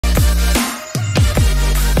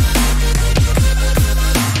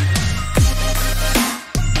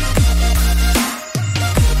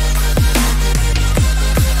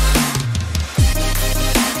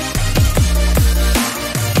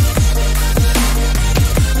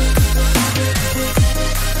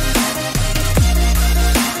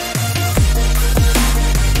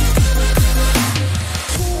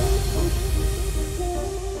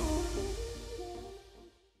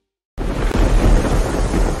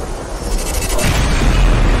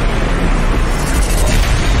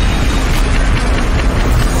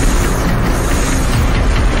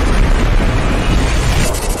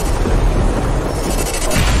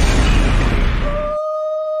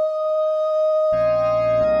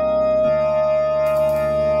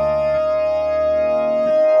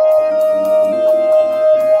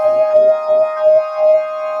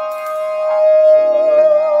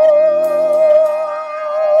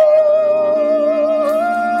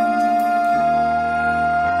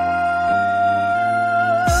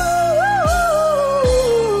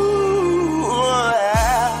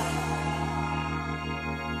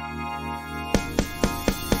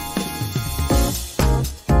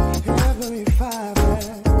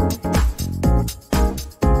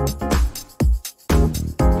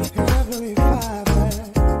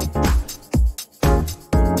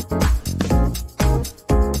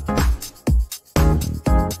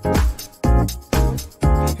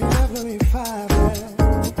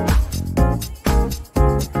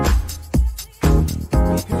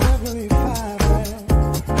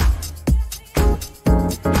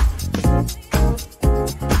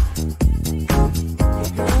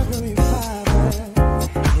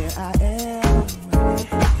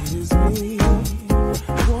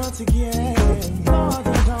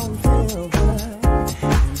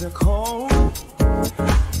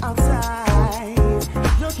Outside,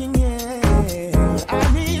 looking in,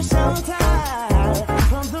 I need some time.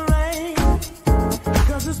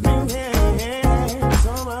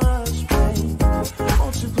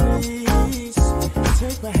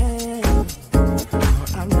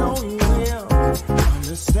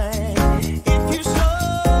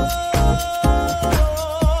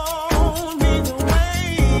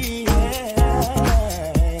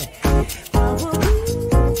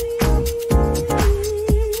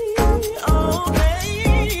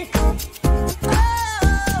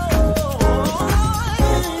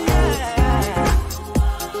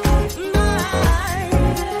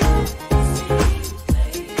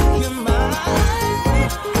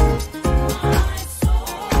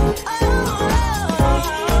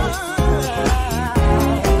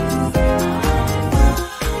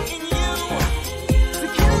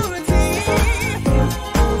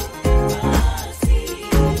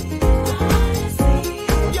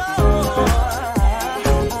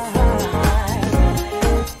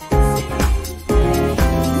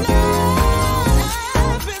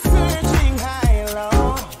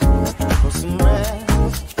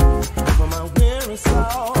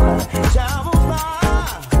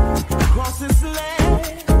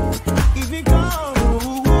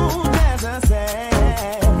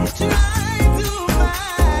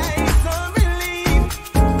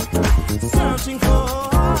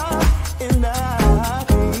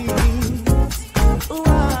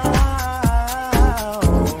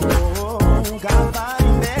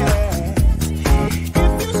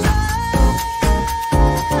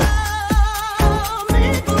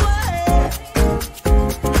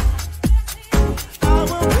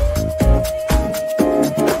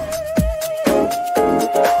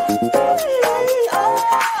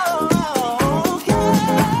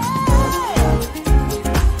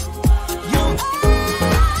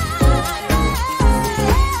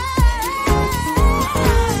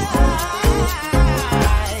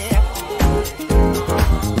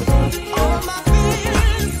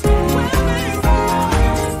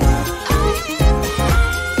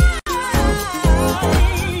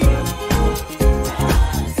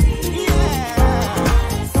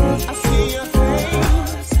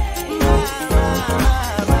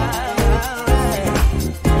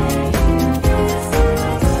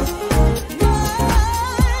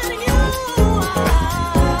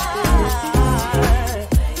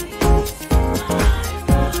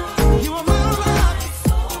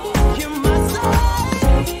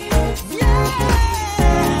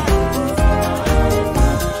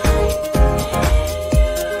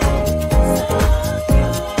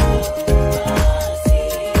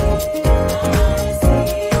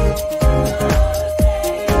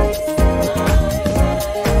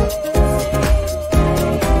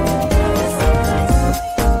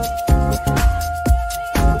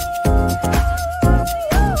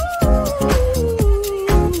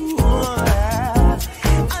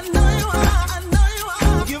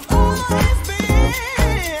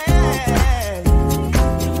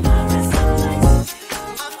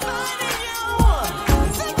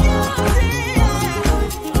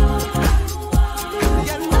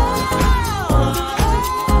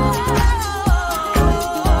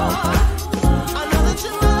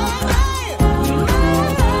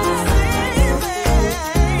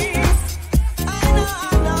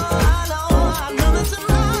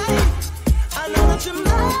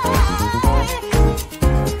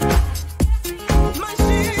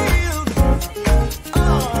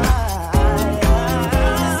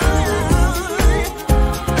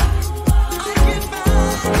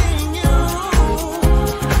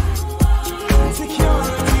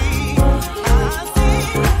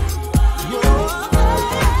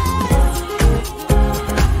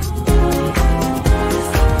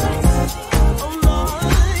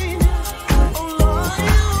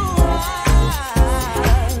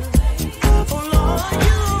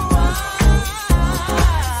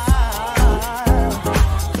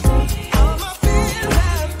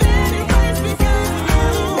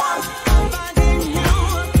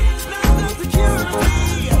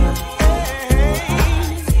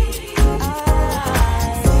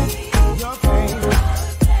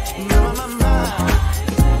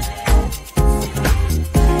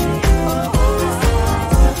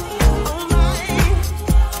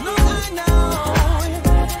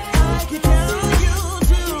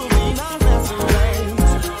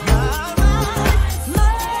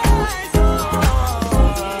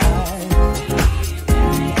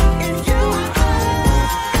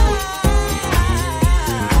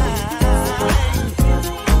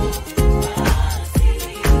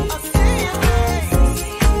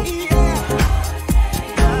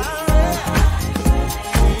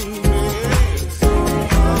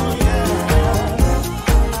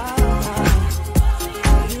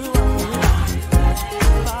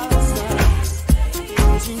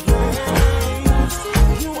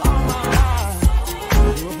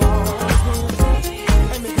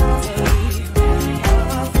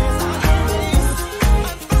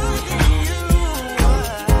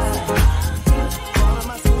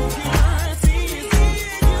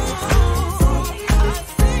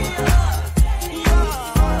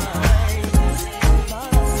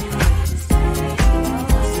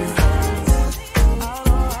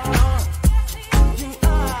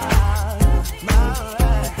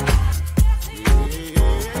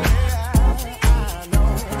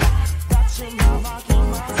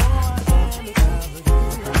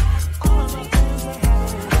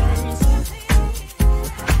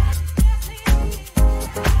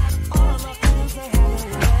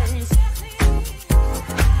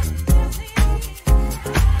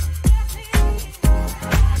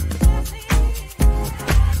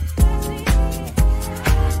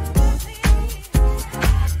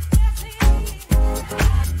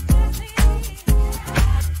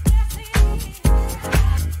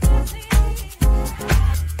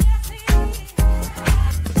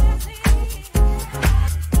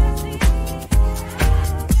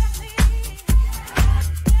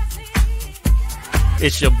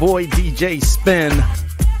 It's your boy DJ SPEN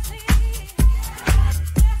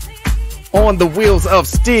on the wheels of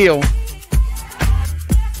steel.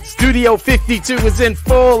 Studio 52 is in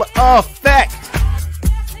full effect.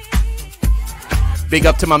 Big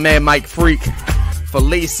up to my man Mike Freak for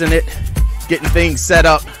lacing it, getting things set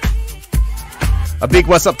up. A big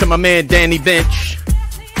what's up to my man Danny Bench,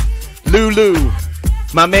 Lulu,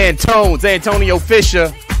 my man Tones, Antonio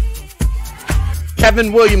Fisher,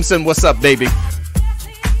 Kevin Williamson, what's up, baby?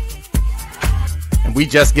 And we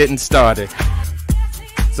just getting started.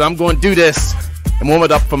 So I'm going to do this and warm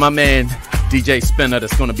it up for my man DJ Spinner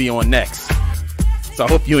that's going to be on next. So I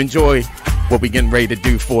hope you enjoy what we're getting ready to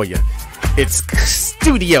do for you. It's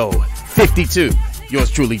Studio 52.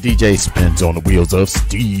 Yours truly, DJ Spins on the wheels of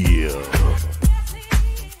steel.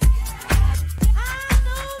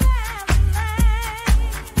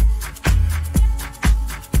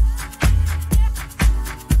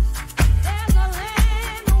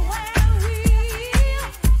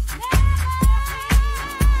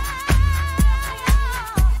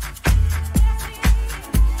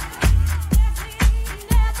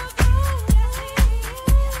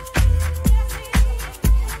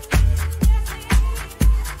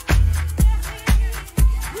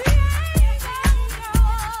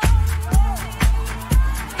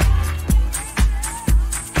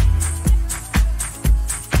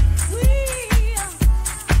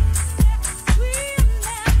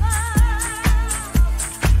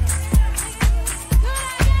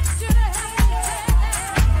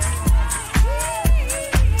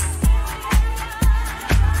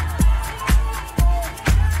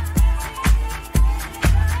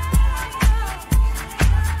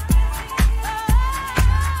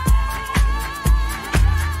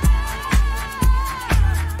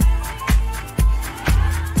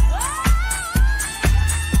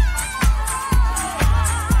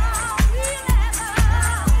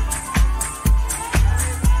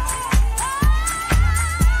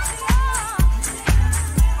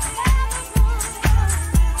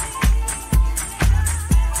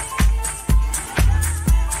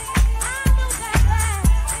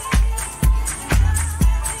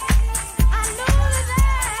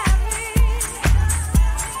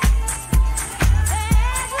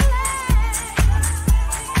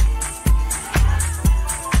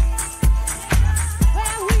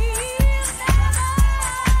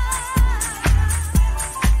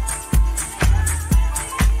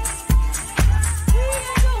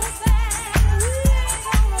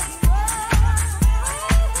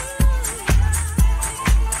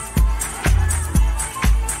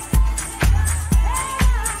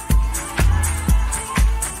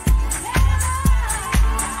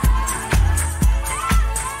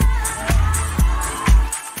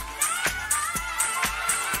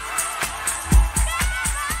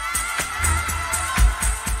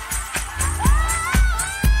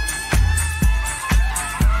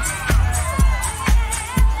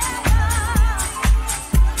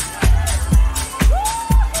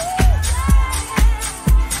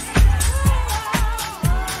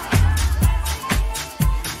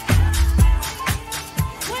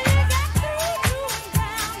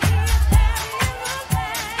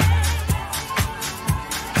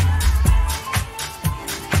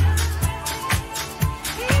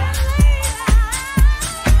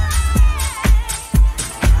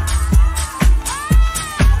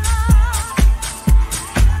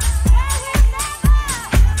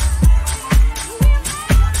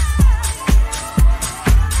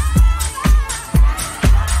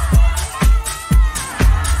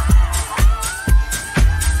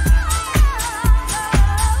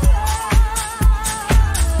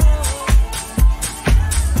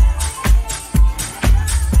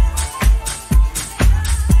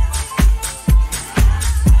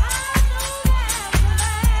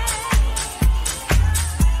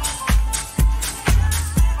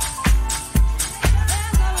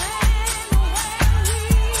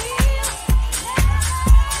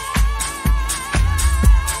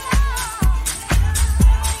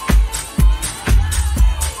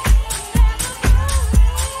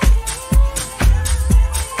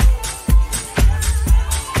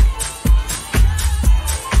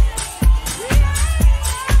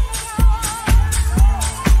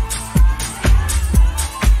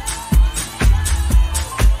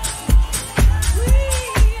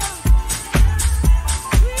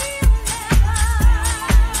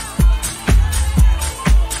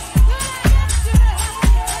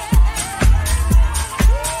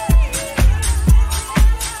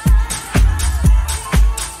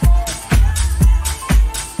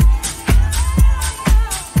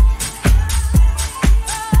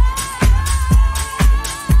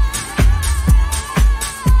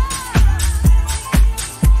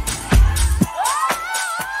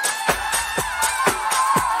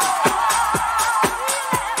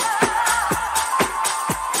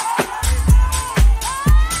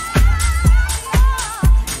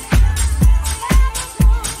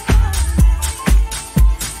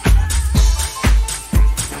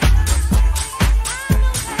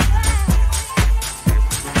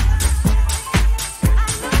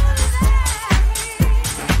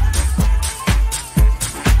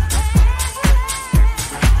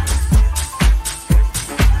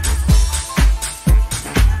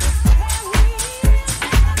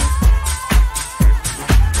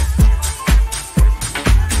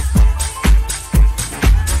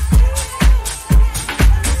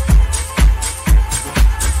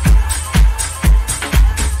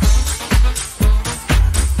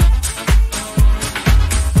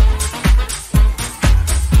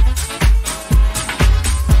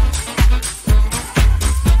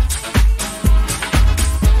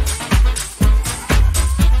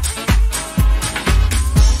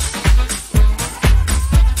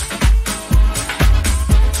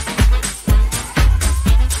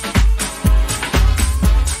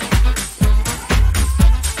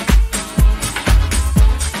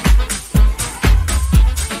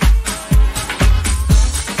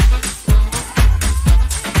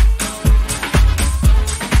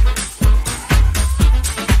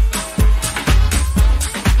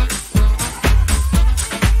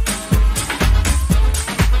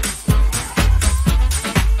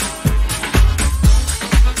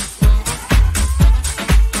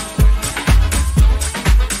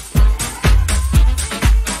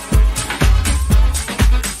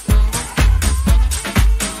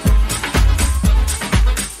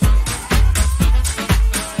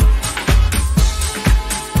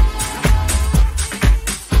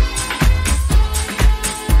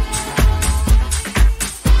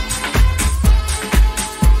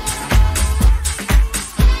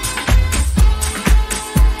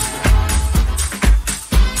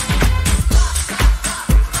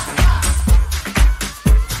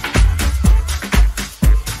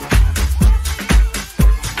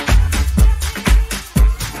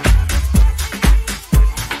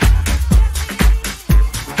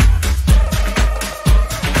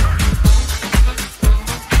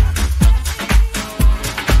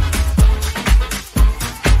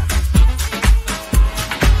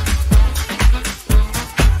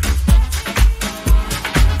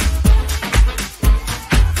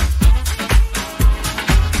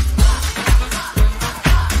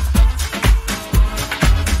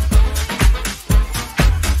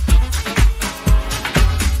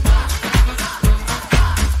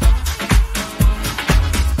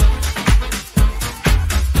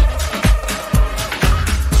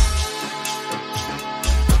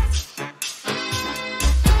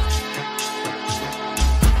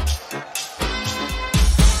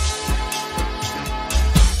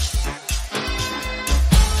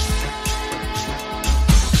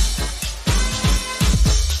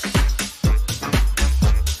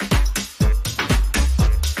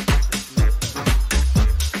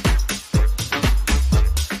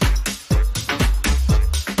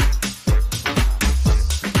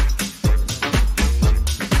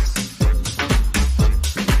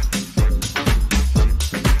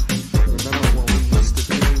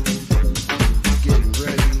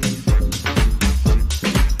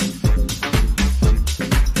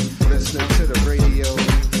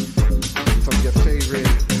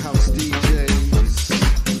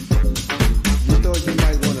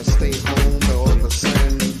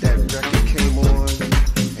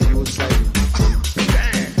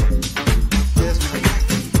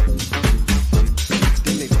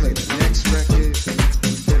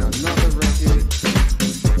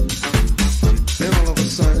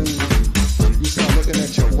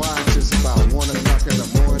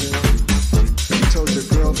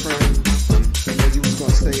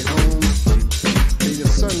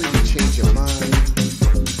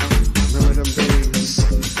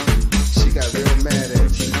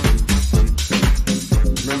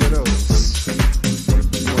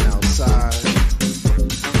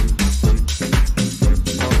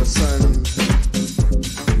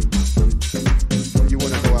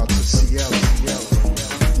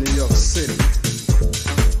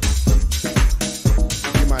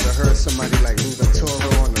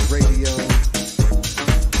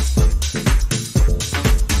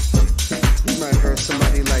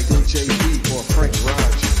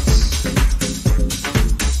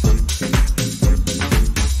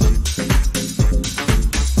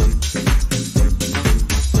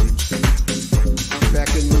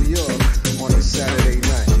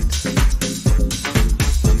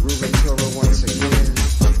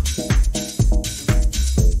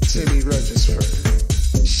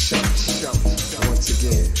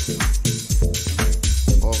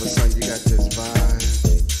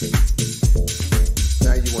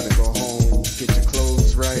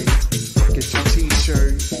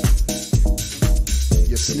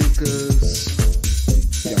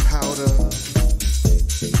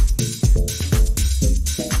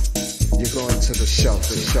 to the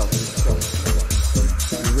shuffle.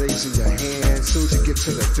 You raising your hand soon as you get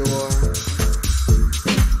to the door.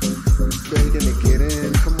 Begging to get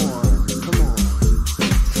in. Come on.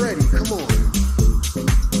 Freddie, come on.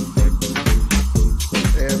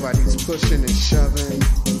 Everybody's pushing and shoving.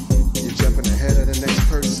 You're jumping ahead of the next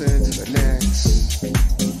person to the next.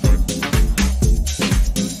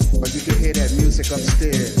 But you can hear that music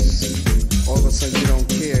upstairs. All of a sudden you don't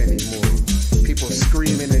care anymore. People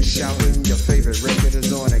screaming and shouting, your favorite record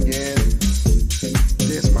is on again.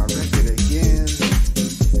 There's my record again.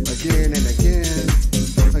 Again and again.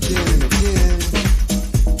 Again and again.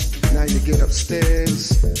 Now you get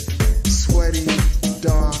upstairs, sweaty,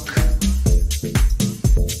 dark.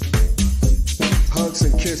 Hugs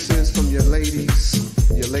and kisses from your ladies,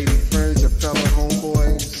 your lady friends, your fellow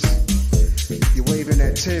homeboys. You're waving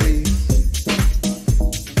at Timmy.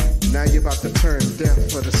 Now you're about to turn deaf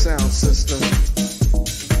for the sound system.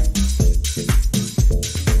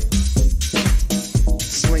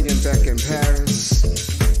 Swinging back in Paris.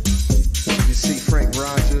 You see Frank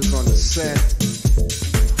Rogers on the set.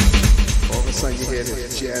 All of a sudden you hear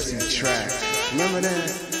this jazzy track. Remember that?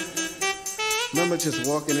 Remember just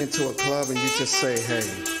walking into a club and you just say, hey,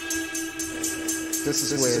 this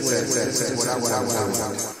is where it's at. This is what I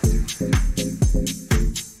want.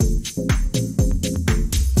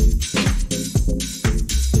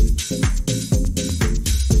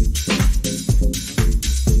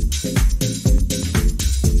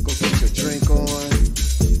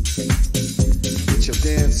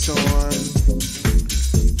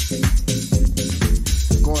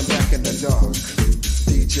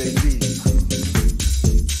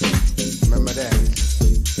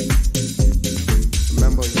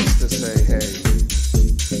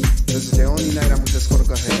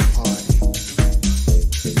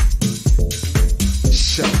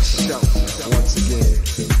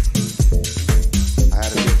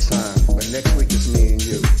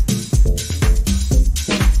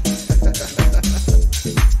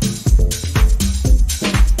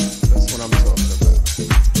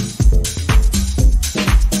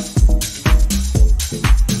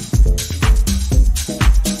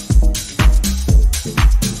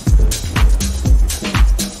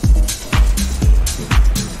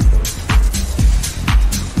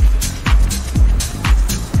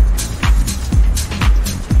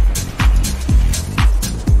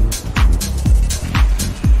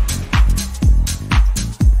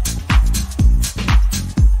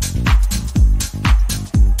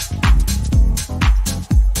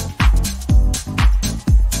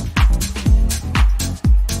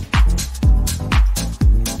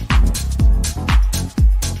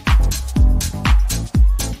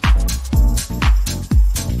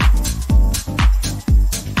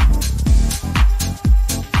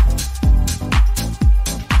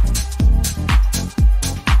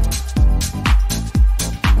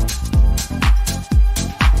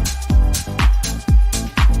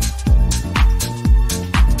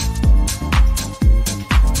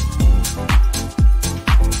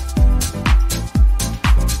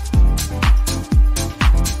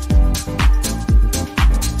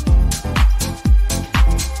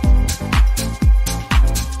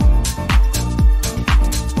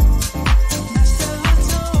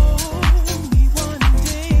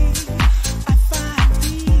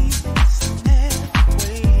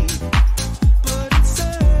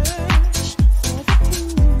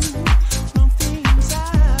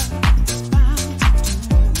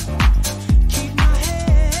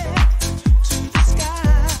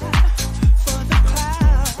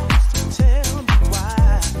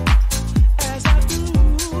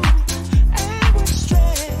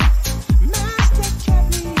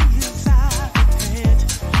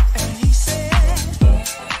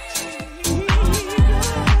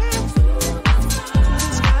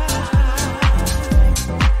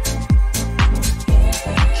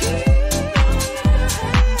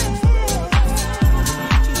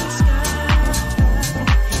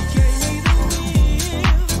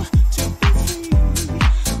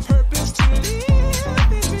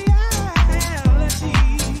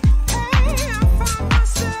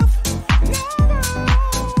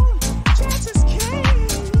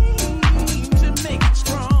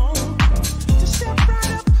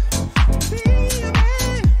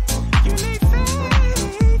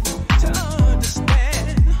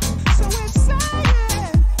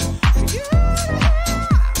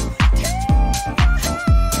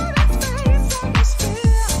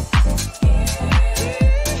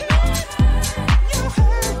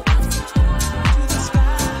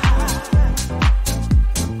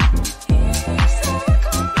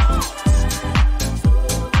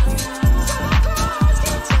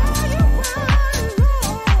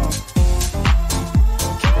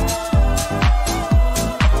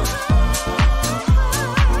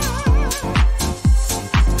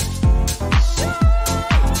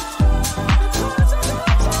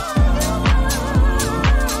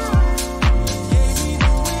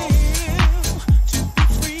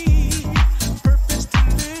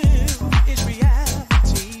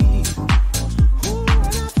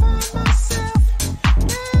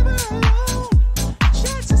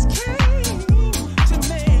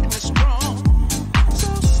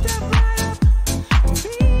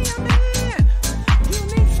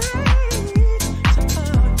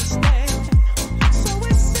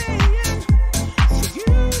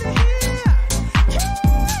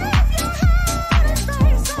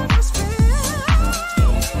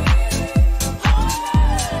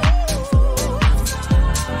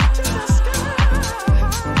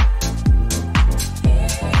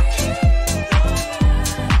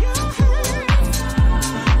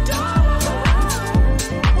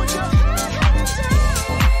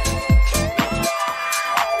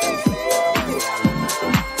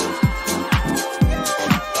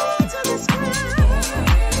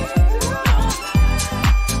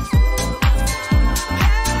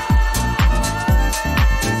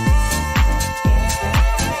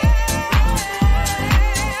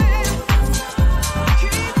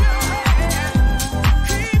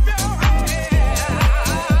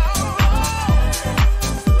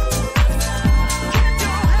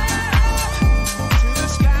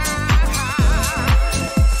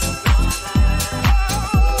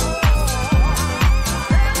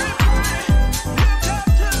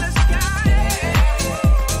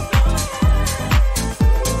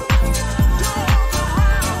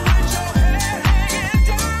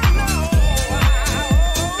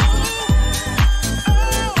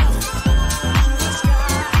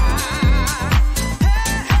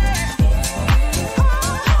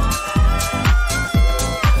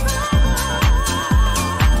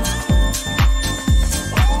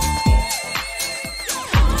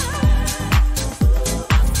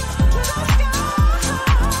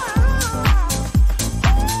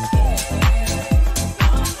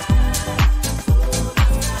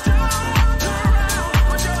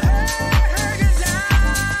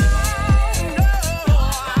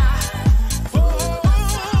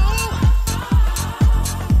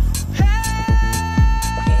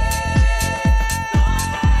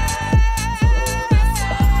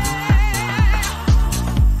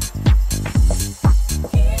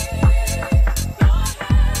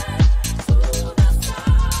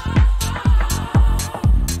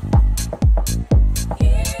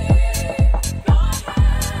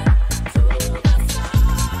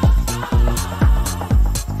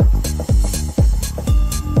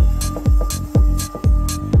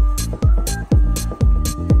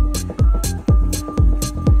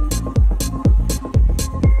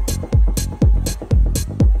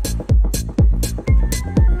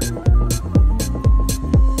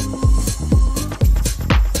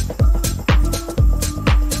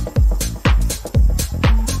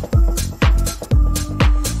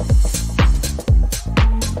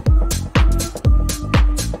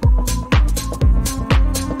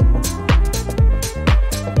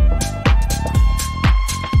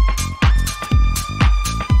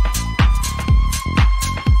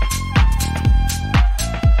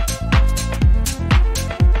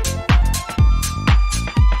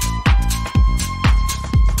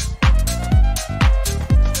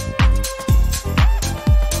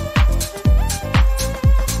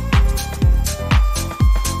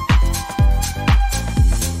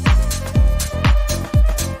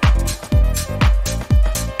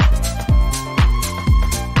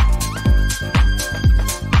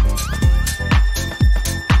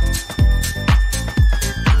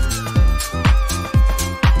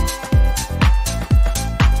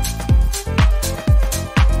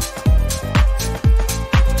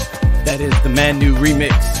 brand new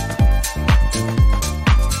remix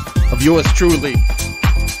of yours truly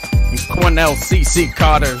and Cornell C.C.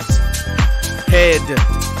 Carter's Head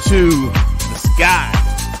to the Sky.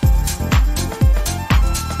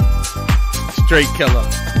 Straight killer.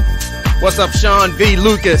 What's up, Sean V.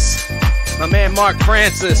 Lucas? My man Mark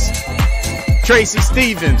Francis, Tracy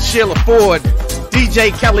Stevens, Sheila Ford,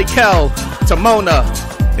 DJ Kelly Kell, Tamona,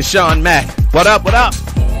 and Sean Mack. What up, what up?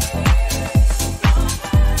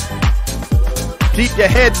 Keep your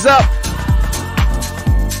heads up.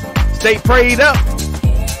 Stay prayed up.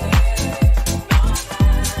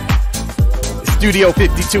 Studio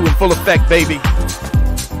 52 in full effect, baby.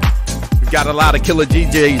 We've got a lot of killer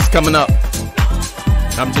DJs coming up.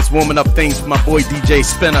 I'm just warming up things for my boy DJ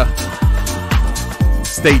Spinner.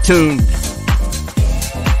 Stay tuned.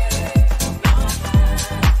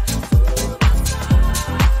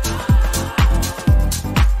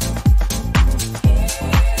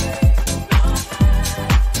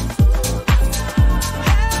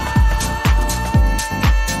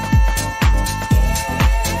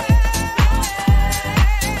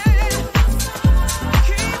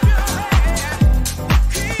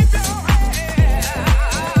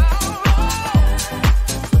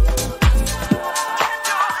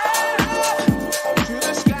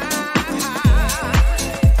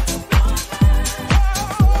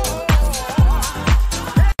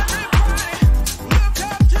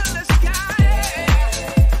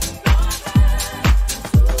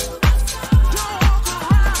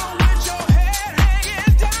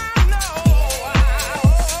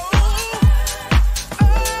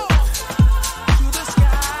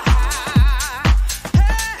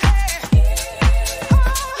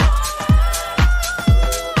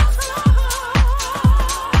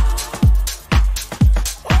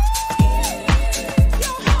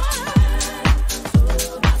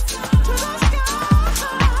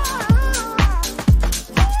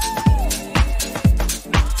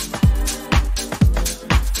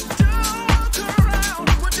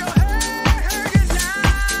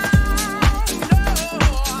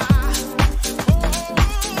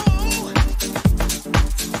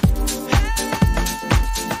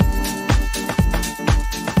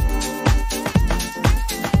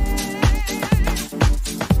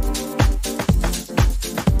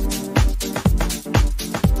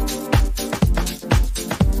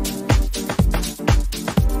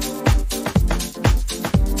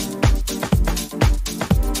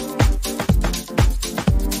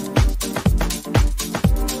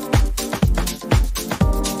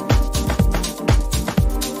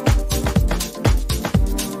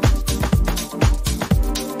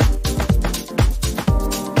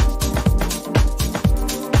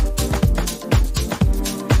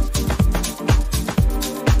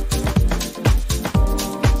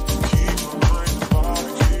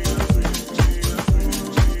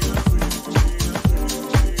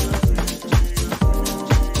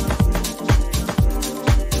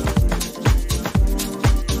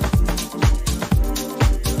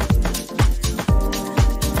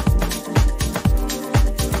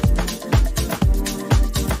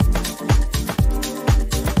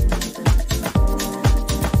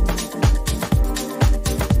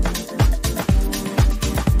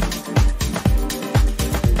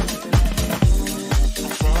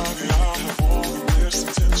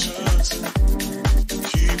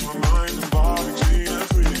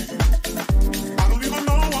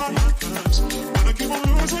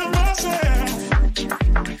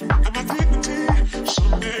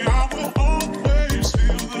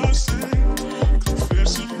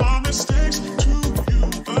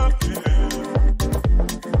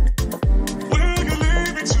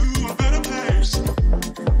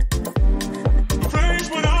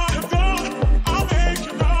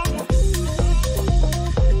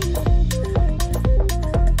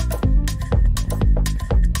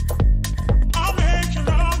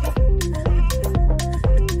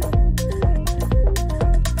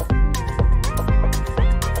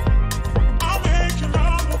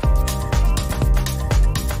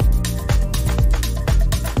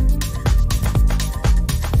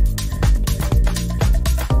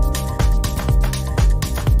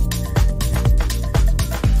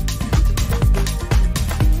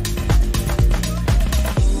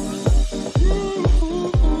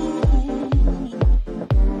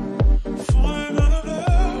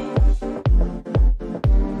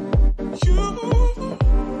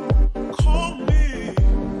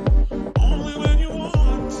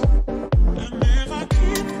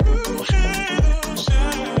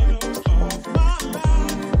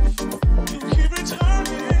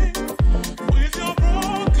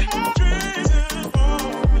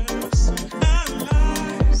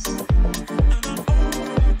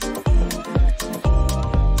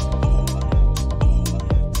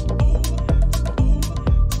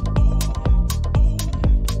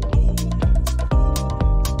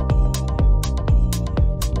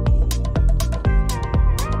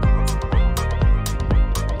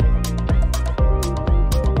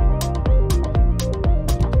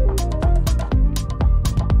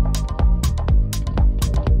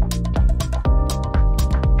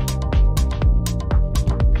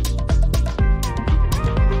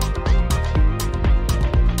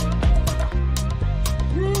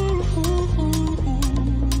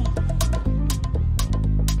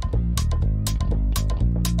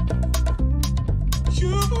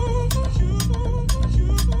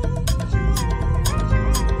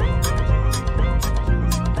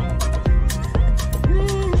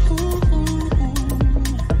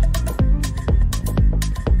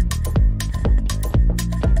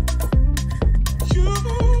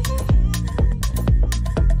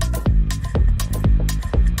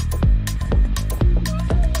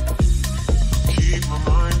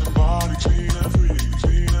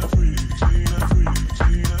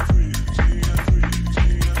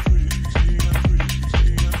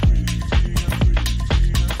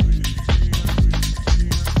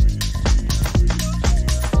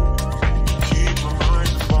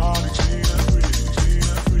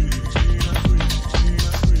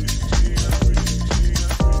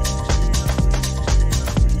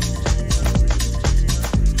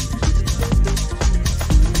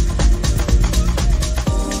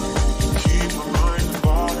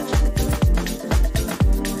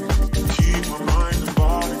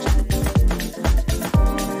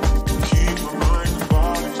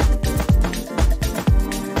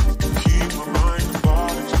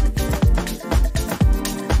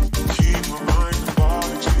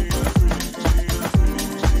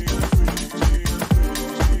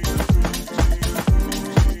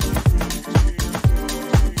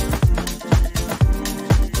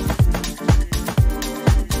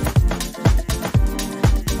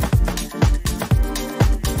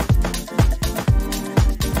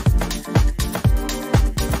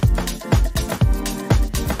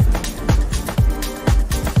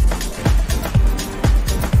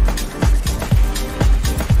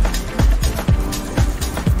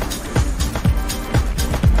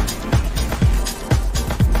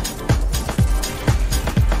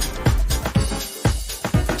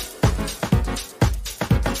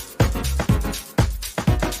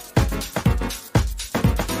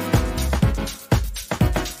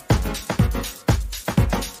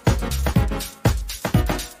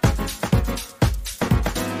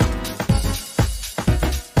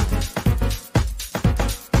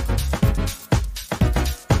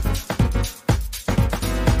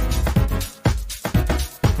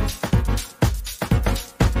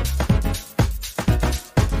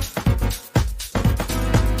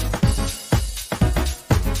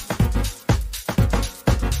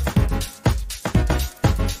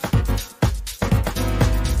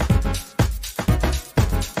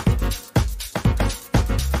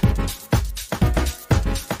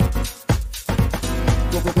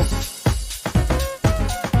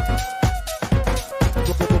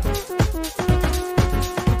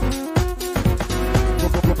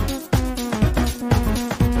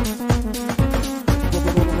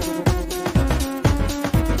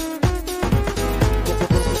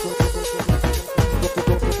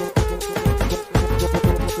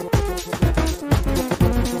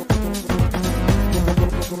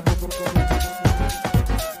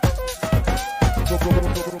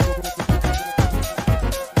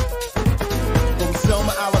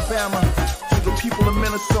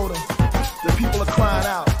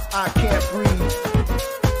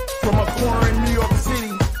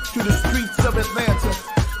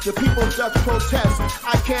 The people just protest.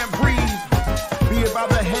 I can't breathe. Be it by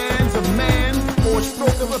the hands of man or a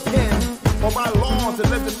stroke of a pen, or by laws and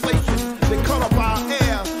legislation that cut off our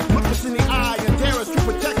air, look us in the eye and dare us to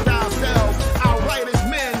protect ourselves, our right as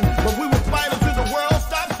men. But we will fight until the world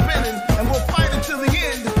stops spinning, and we'll fight until the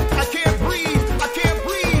end. I can't breathe, I can't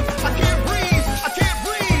breathe, I can't breathe, I can't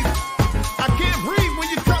breathe. I can't breathe when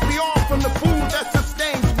you cut me off from the food that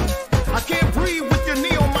sustains me. I can't breathe with your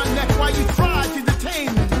knee on my neck while you try to detain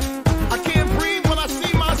me. I can't breathe when I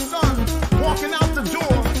see my son walking out the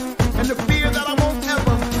door, and the fear that I won't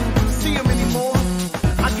ever see him anymore.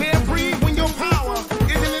 I can't breathe when your power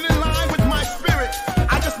isn't in line with my spirit.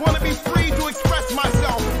 I just want to be free to express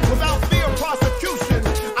myself without fear of prosecution.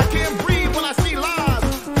 I can't breathe when I see lies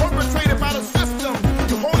perpetrated by the system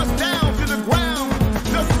to hold us down to the ground.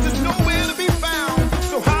 Justice is nowhere to be found.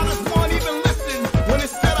 So how does one even listen when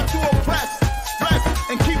it's set up to oppress, stress,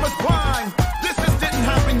 and keep us blind? This just didn't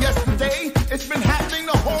happen yesterday. It's been happening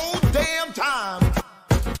the whole damn time.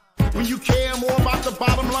 When you care more about the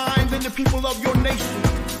bottom line than the people of your nation.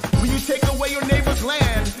 When you take away your neighbor's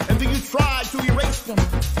land and then you try to erase them.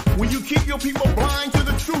 When you keep your people blind to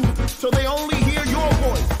the truth so they only hear your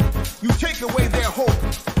voice. You take away their hope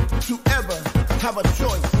to ever have a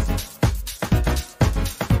choice.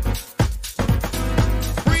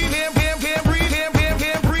 Breathe him, him, him, breathe him, him,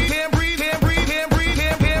 him, breathe him, breathe him, breathe him, breathe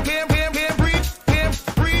him, him, him, him, him, breathe him,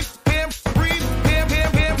 breathe him, breathe him,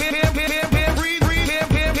 him, him, him, him, him, him, breathe him,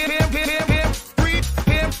 him, him, him, him, him, him, breathe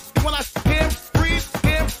him when I him, breathe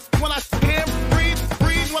him when I him,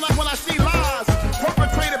 breathe when I see lies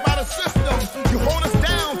perpetrated by the system. You hold us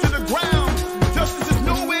down to the ground. Justice is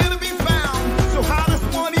nowhere to be found. So how does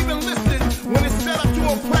one even listen when it's set up to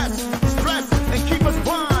oppress?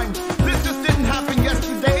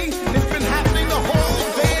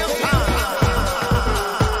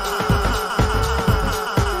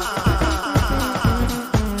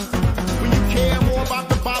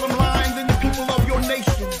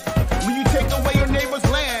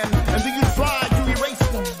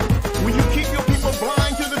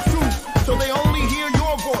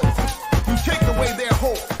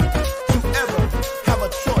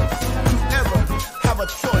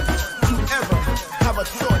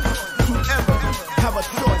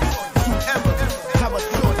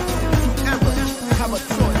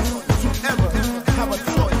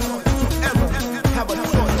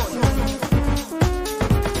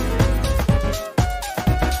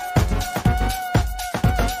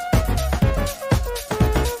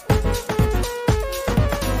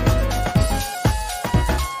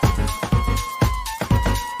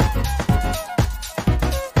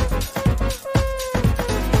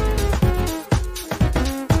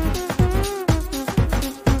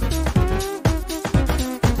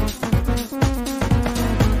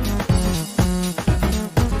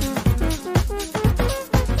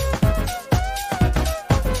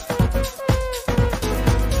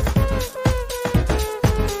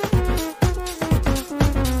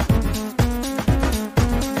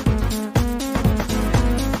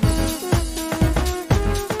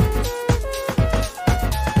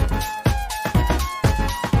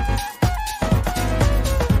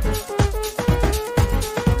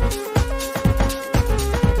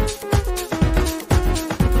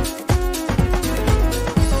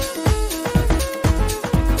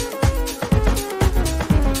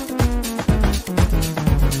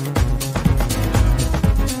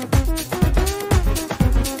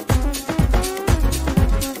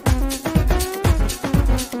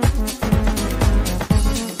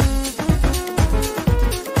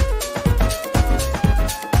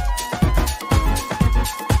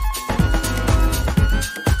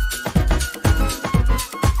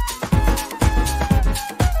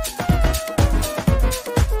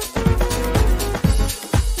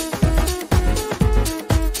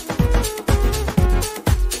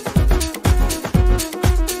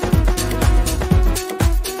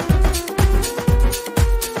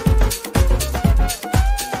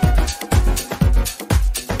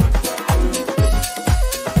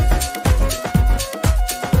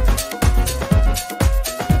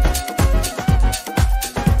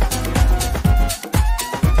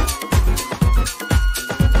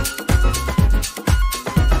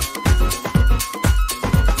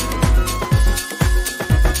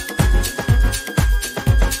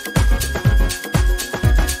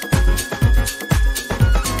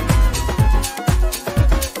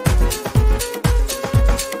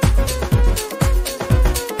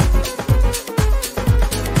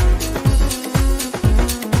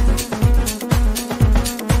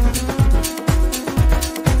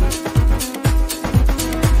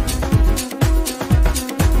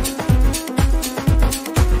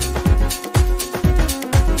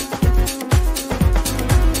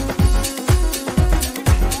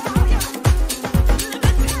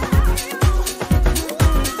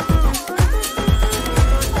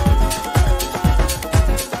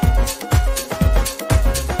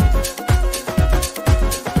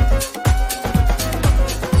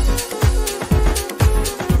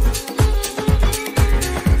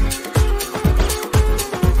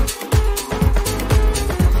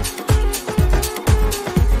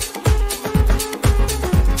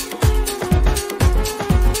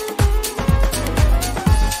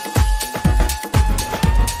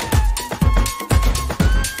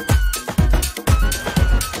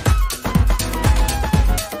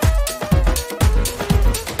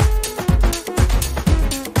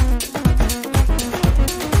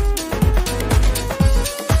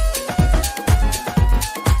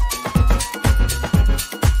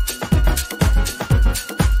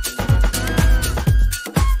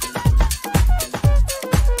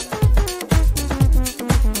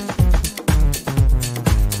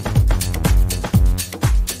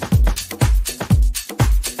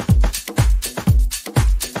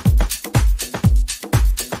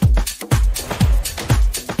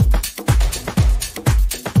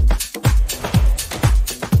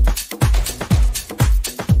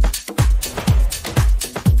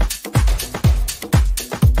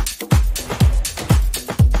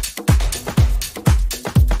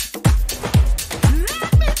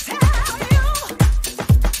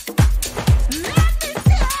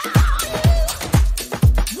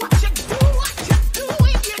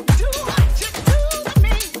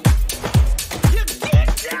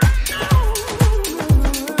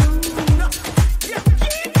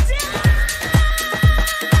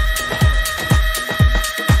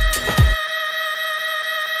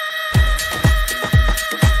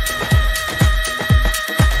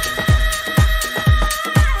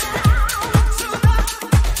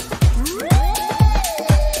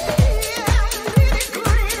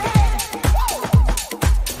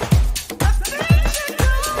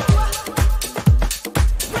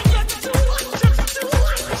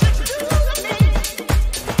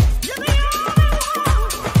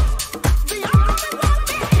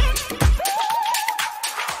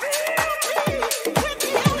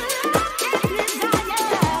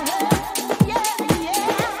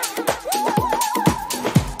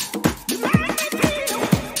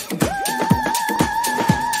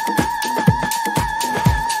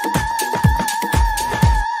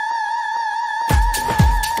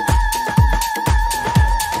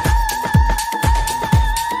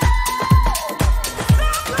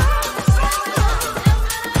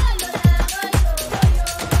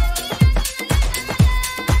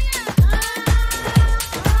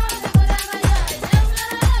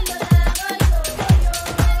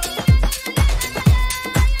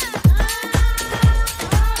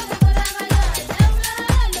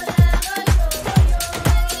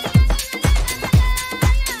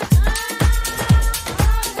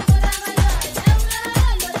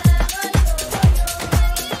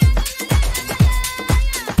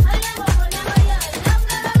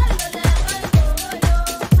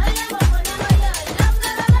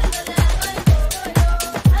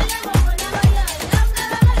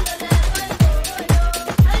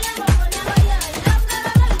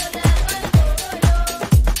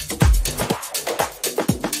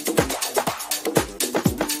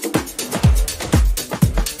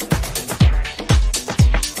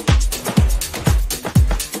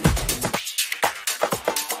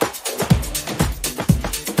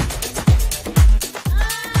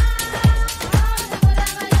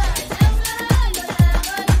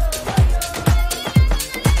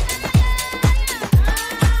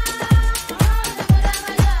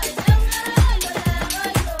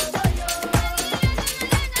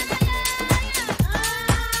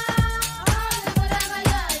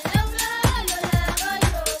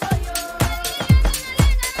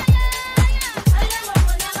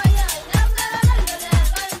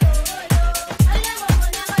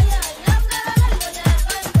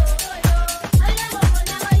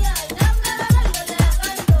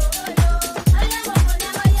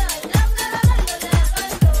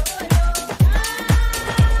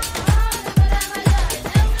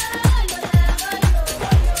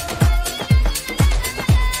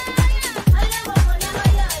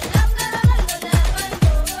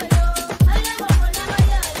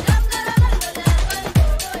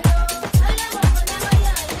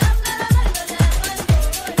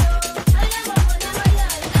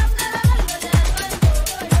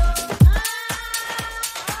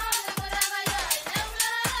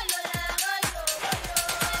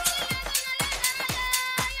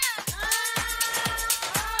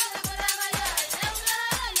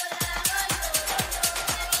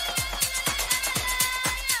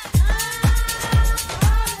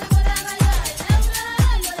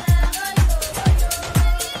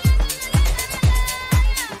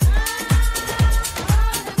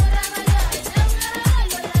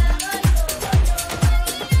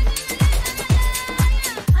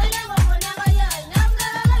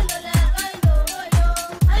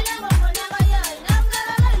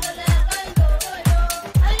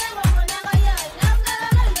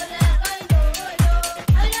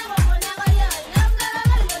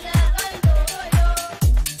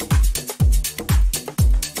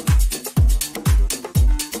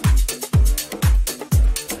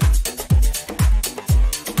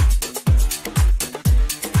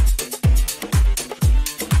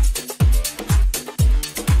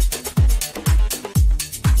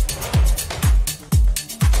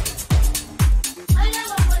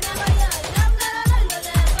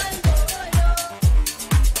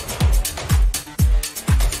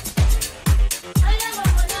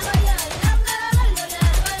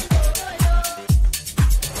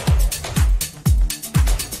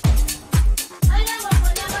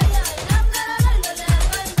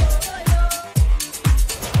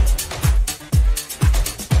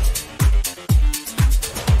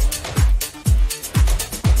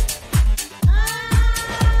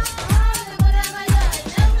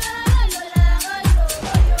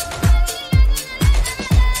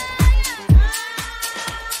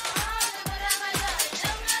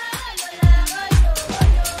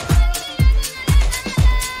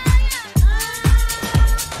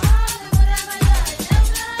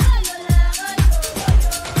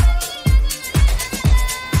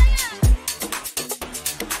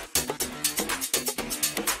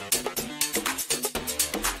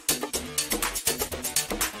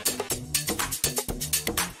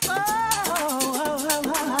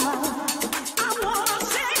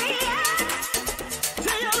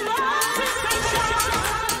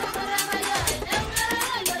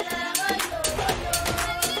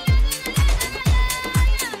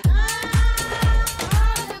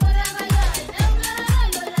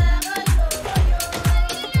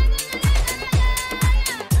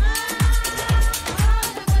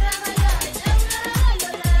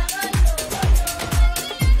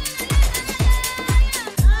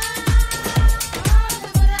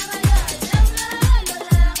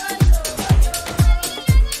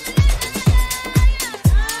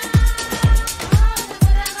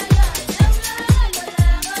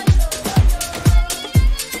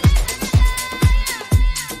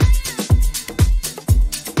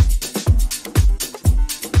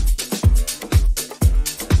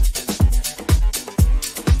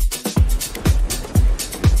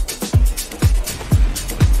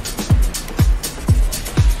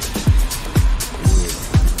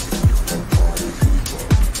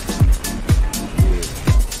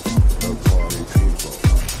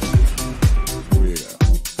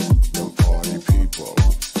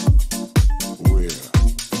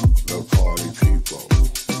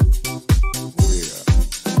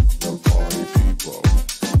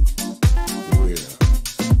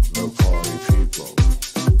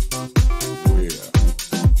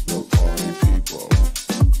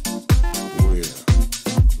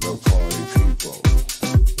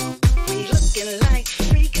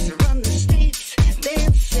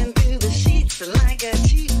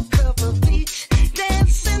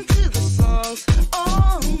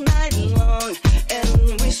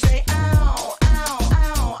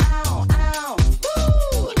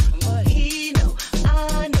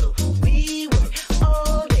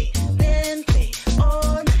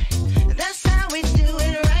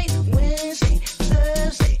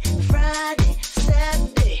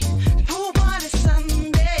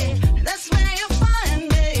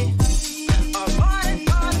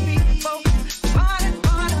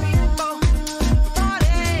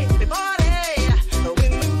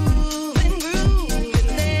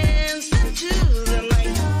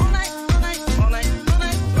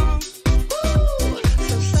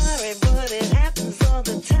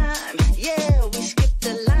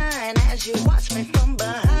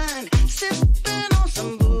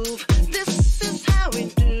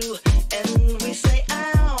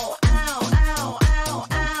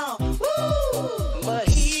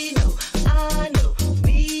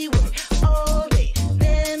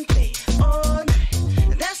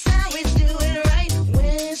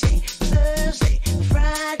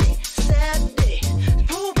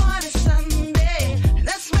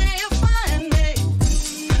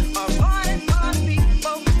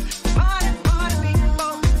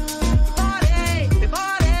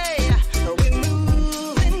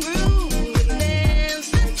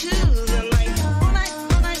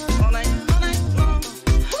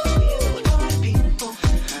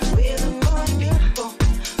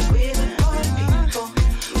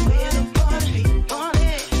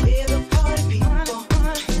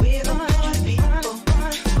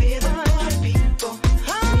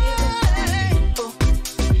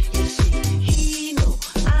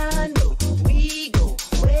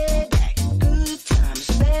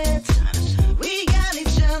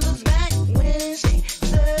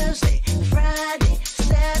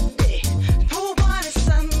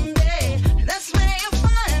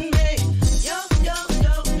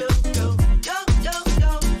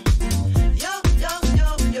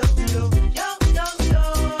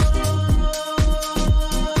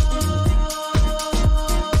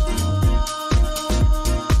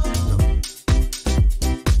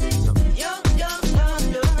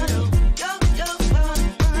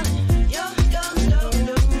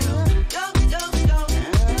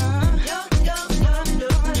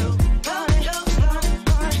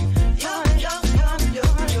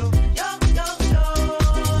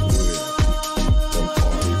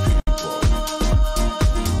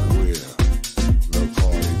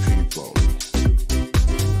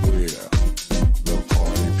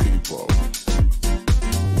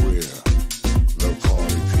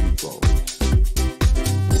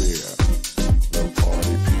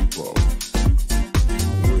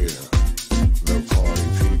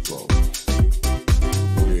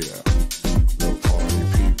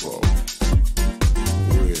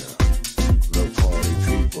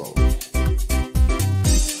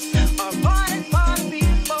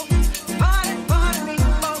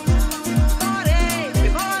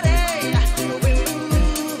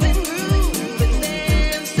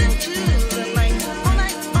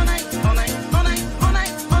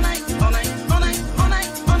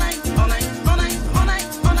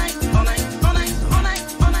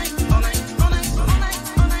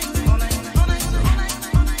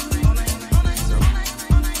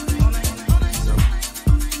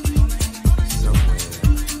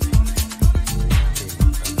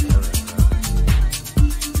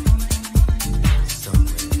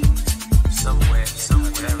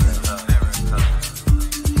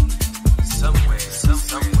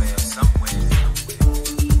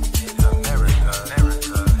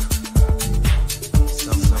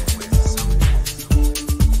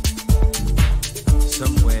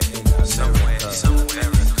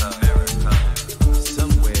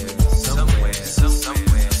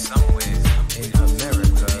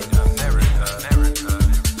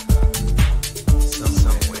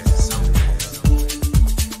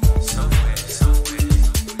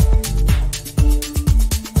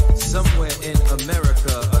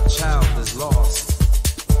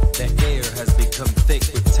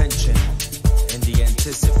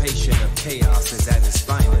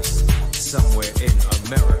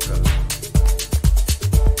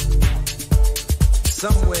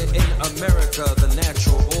 America, the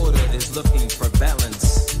natural order is looking for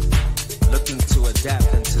balance, looking to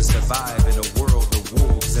adapt and to survive in a world of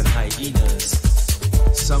wolves and hyenas.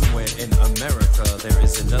 Somewhere in America, there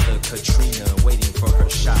is another Katrina waiting for her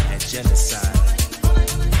shot at genocide.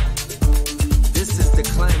 This is the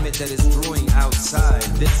climate that is brewing outside.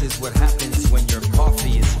 This is what happens when your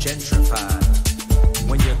coffee is gentrified,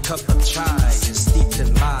 when your cup of chai is steeped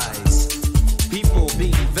in lies. People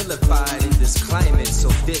being vilified in this climate, so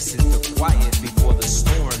this is the quiet before the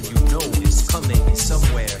storm you know is coming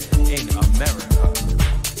somewhere in America.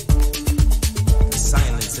 The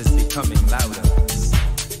silence is becoming louder.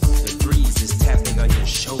 The breeze is tapping on your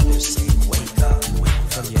shoulders saying, wake up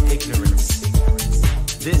from your ignorance.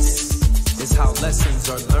 This is how lessons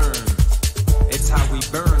are learned. It's how we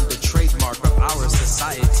burn the trademark of our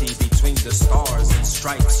society between the stars and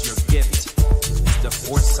stripes. Your gift is the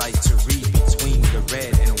foresight to read between the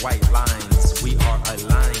red and white lines. We are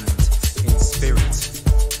aligned in spirit,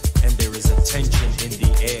 and there is a tension in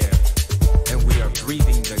the air, and we are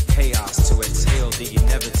breathing the chaos to exhale the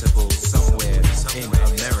inevitable somewhere in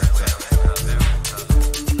America.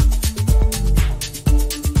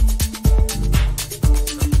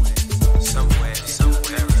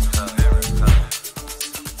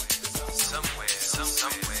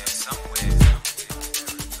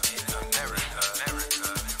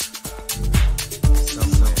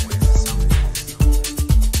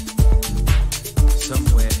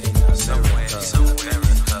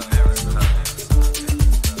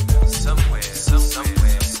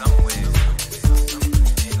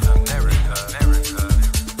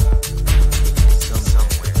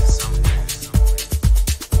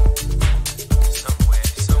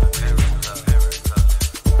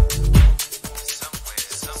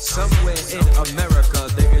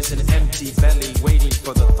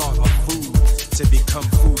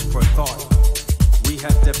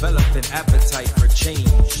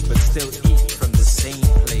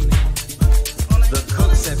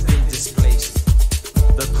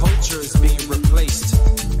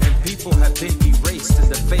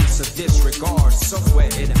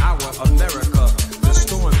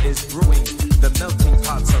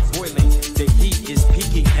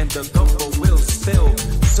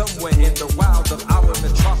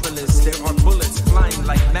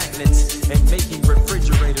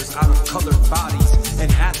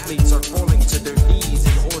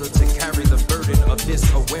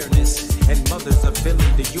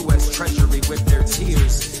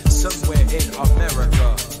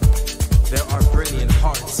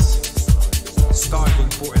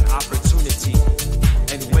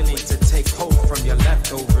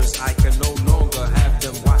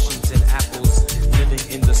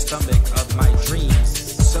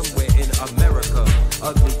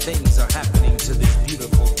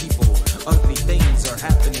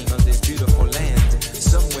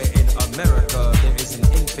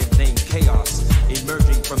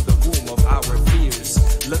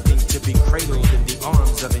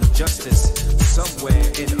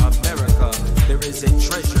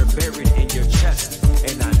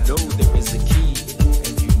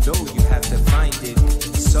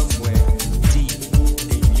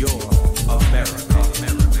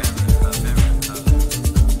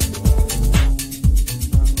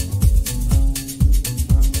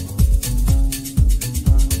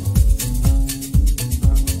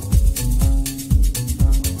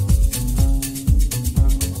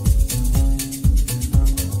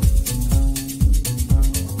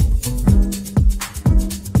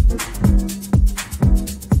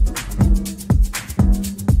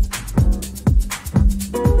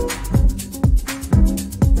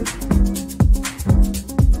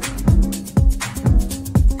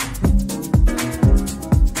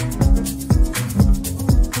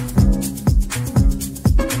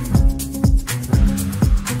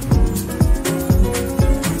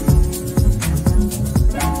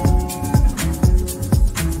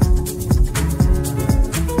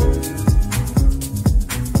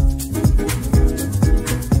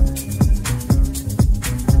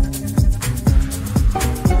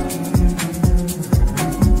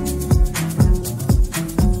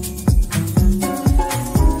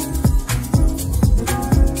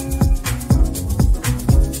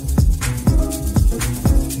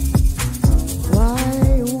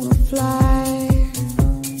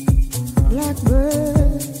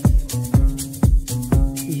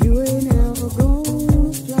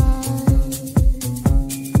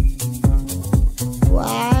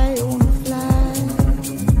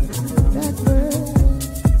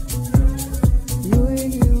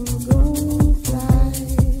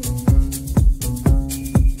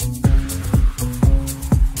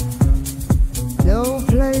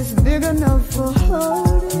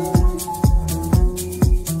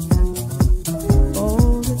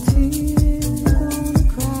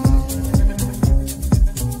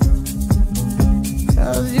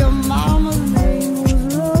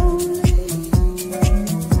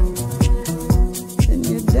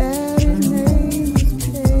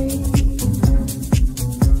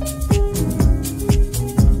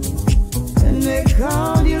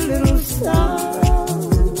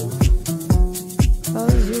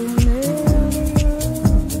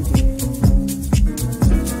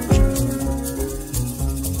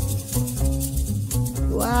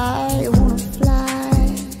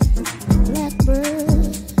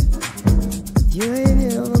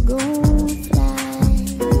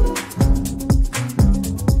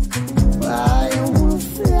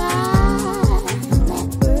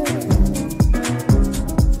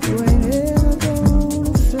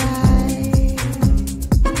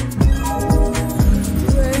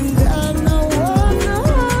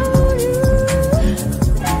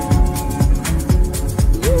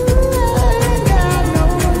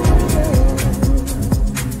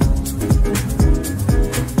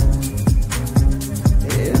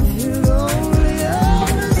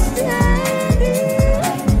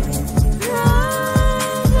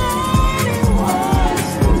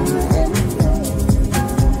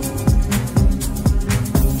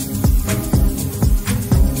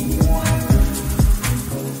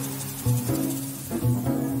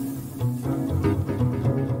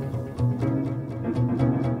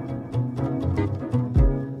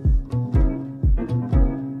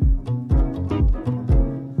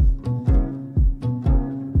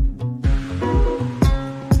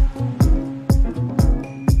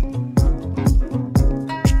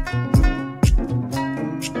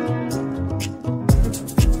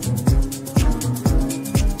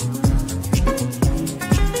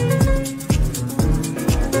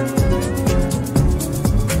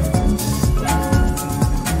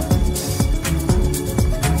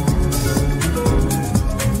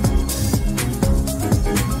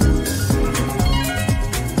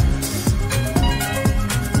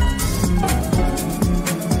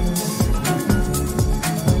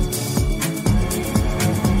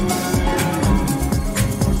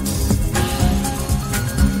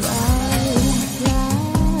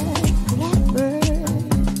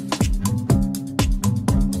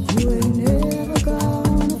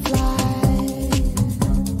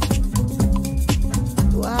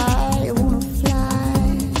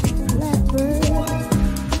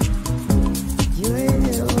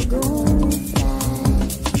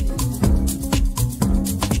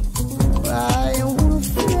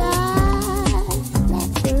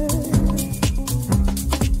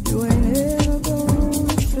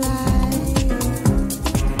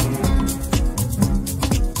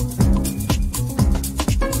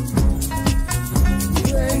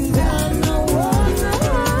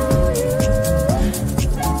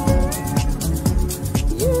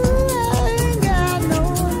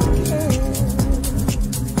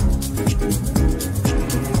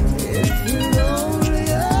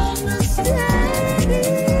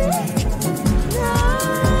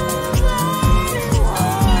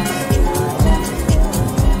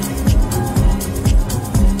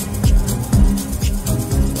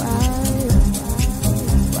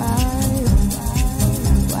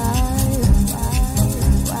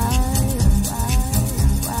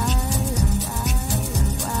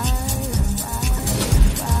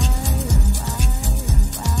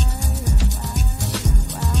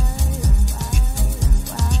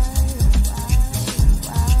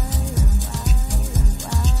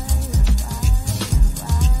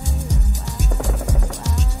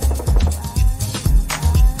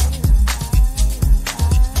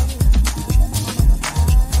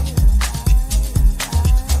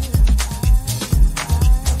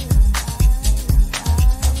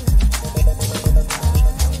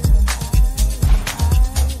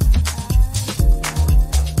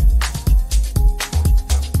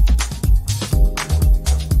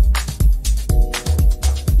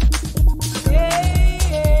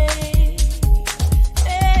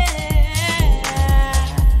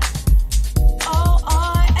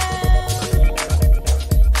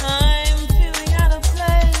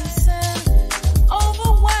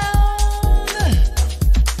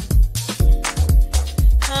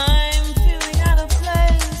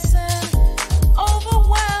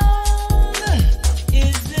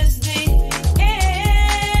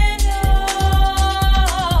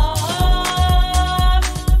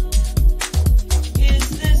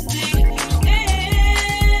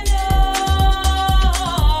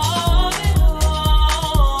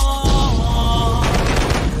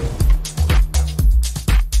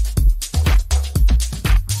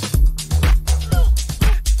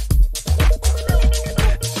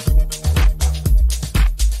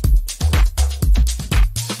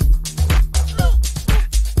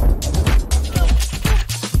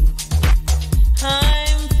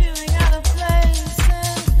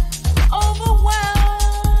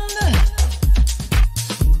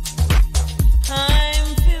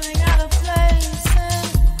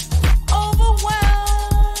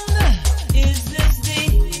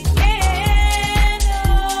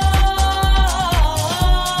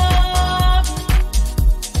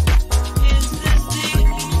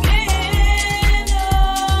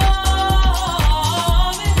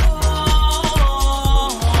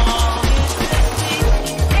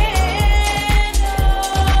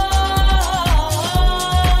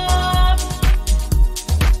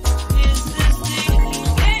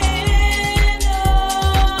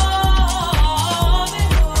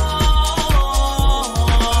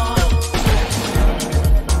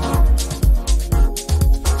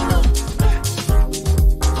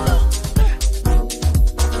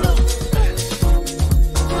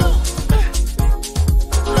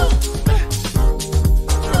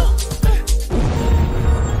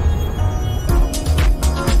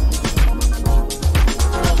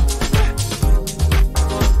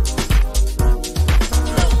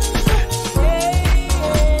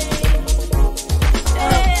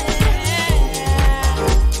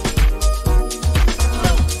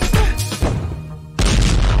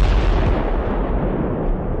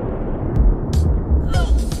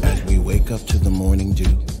 out to the morning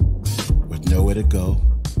dew, with nowhere to go,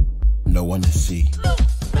 no one to see.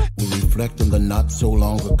 We reflect on the not so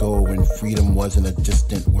long ago when freedom wasn't a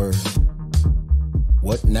distant word.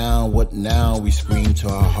 What now, we scream to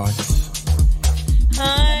our hearts.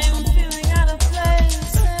 I'm feeling out of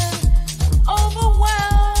place and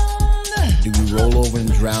overwhelmed. Do we roll over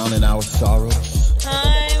and drown in our sorrows?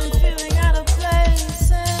 I'm feeling out of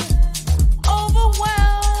place and overwhelmed.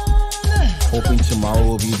 Hoping tomorrow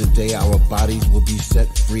will be the day our bodies will be set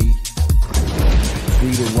free.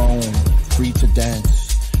 Free to roam, free to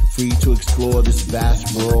dance, free to explore this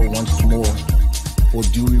vast world once more. Or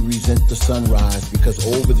do we resent the sunrise because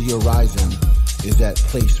over the horizon is that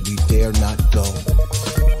place we dare not go?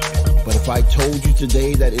 But if I told you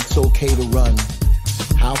today that it's okay to run,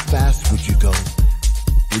 how fast would you go?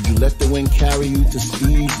 Would you let the wind carry you to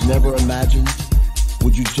speeds never imagined?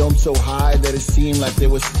 Would you jump so high that it seemed like there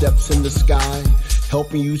were steps in the sky,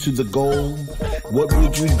 helping you to the goal? What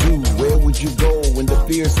would you do? Where would you go when the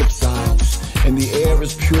fear subsides and the air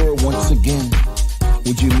is pure once again?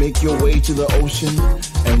 Would you make your way to the ocean?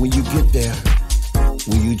 And when you get there,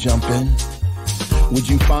 will you jump in? Would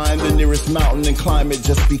you find the nearest mountain and climb it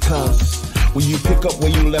just because? Will you pick up where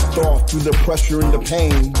you left off through the pressure and the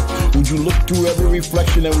pain? Would you look through every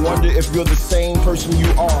reflection and wonder if you're the same person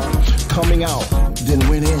you are? Coming out, then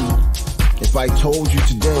went in. If I told you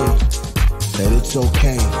today that it's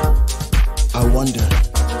okay, I wonder.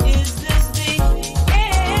 Is this the end of?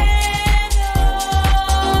 Is this the end of it all?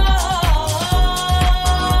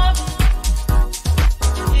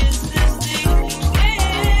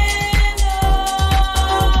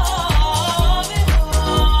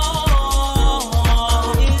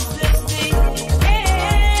 Is this the end of? Is this the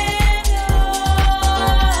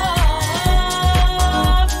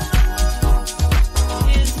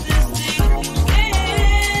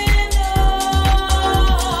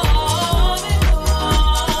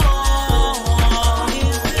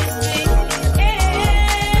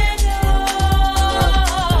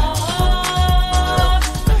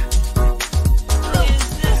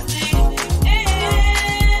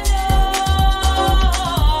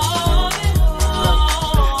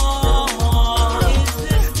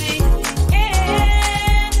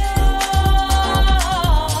end of it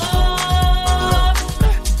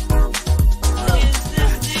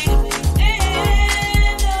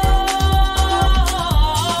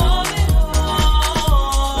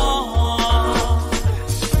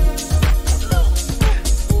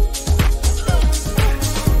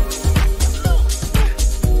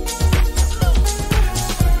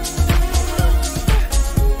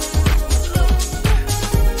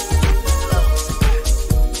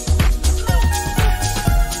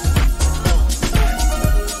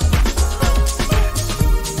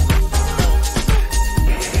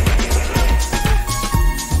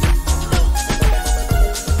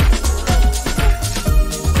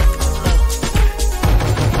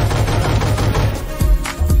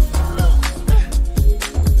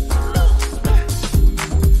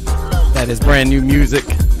There's brand new music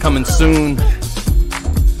coming soon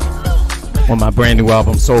on my brand new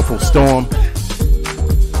album Soulful Storm,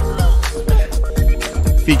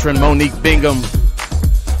 featuring Monique Bingham,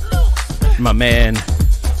 my man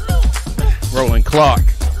Roland Clark.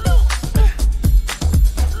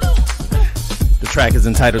 The track is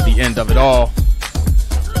entitled The End of It All,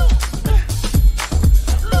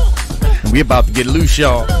 and we about to get loose,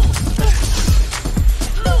 y'all.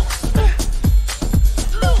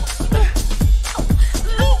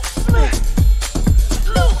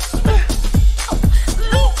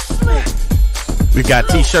 We've got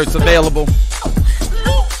t-shirts available.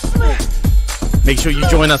 Make sure you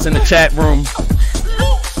join us in the chat room.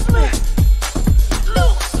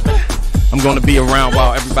 I'm going to be around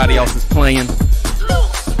while everybody else is playing,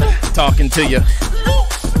 talking to you,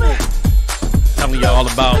 telling you all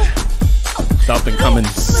about the up and coming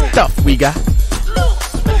stuff we got.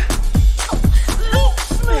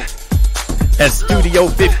 As Studio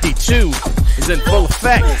 52 is in full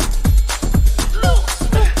effect.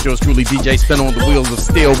 Yours truly, DJ Spin on the wheels of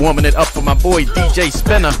steel, warming it up for my boy DJ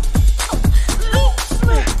Spinner.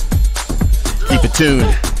 Keep it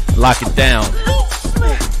tuned, lock it down.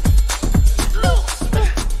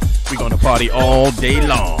 We're gonna party all day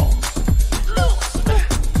long.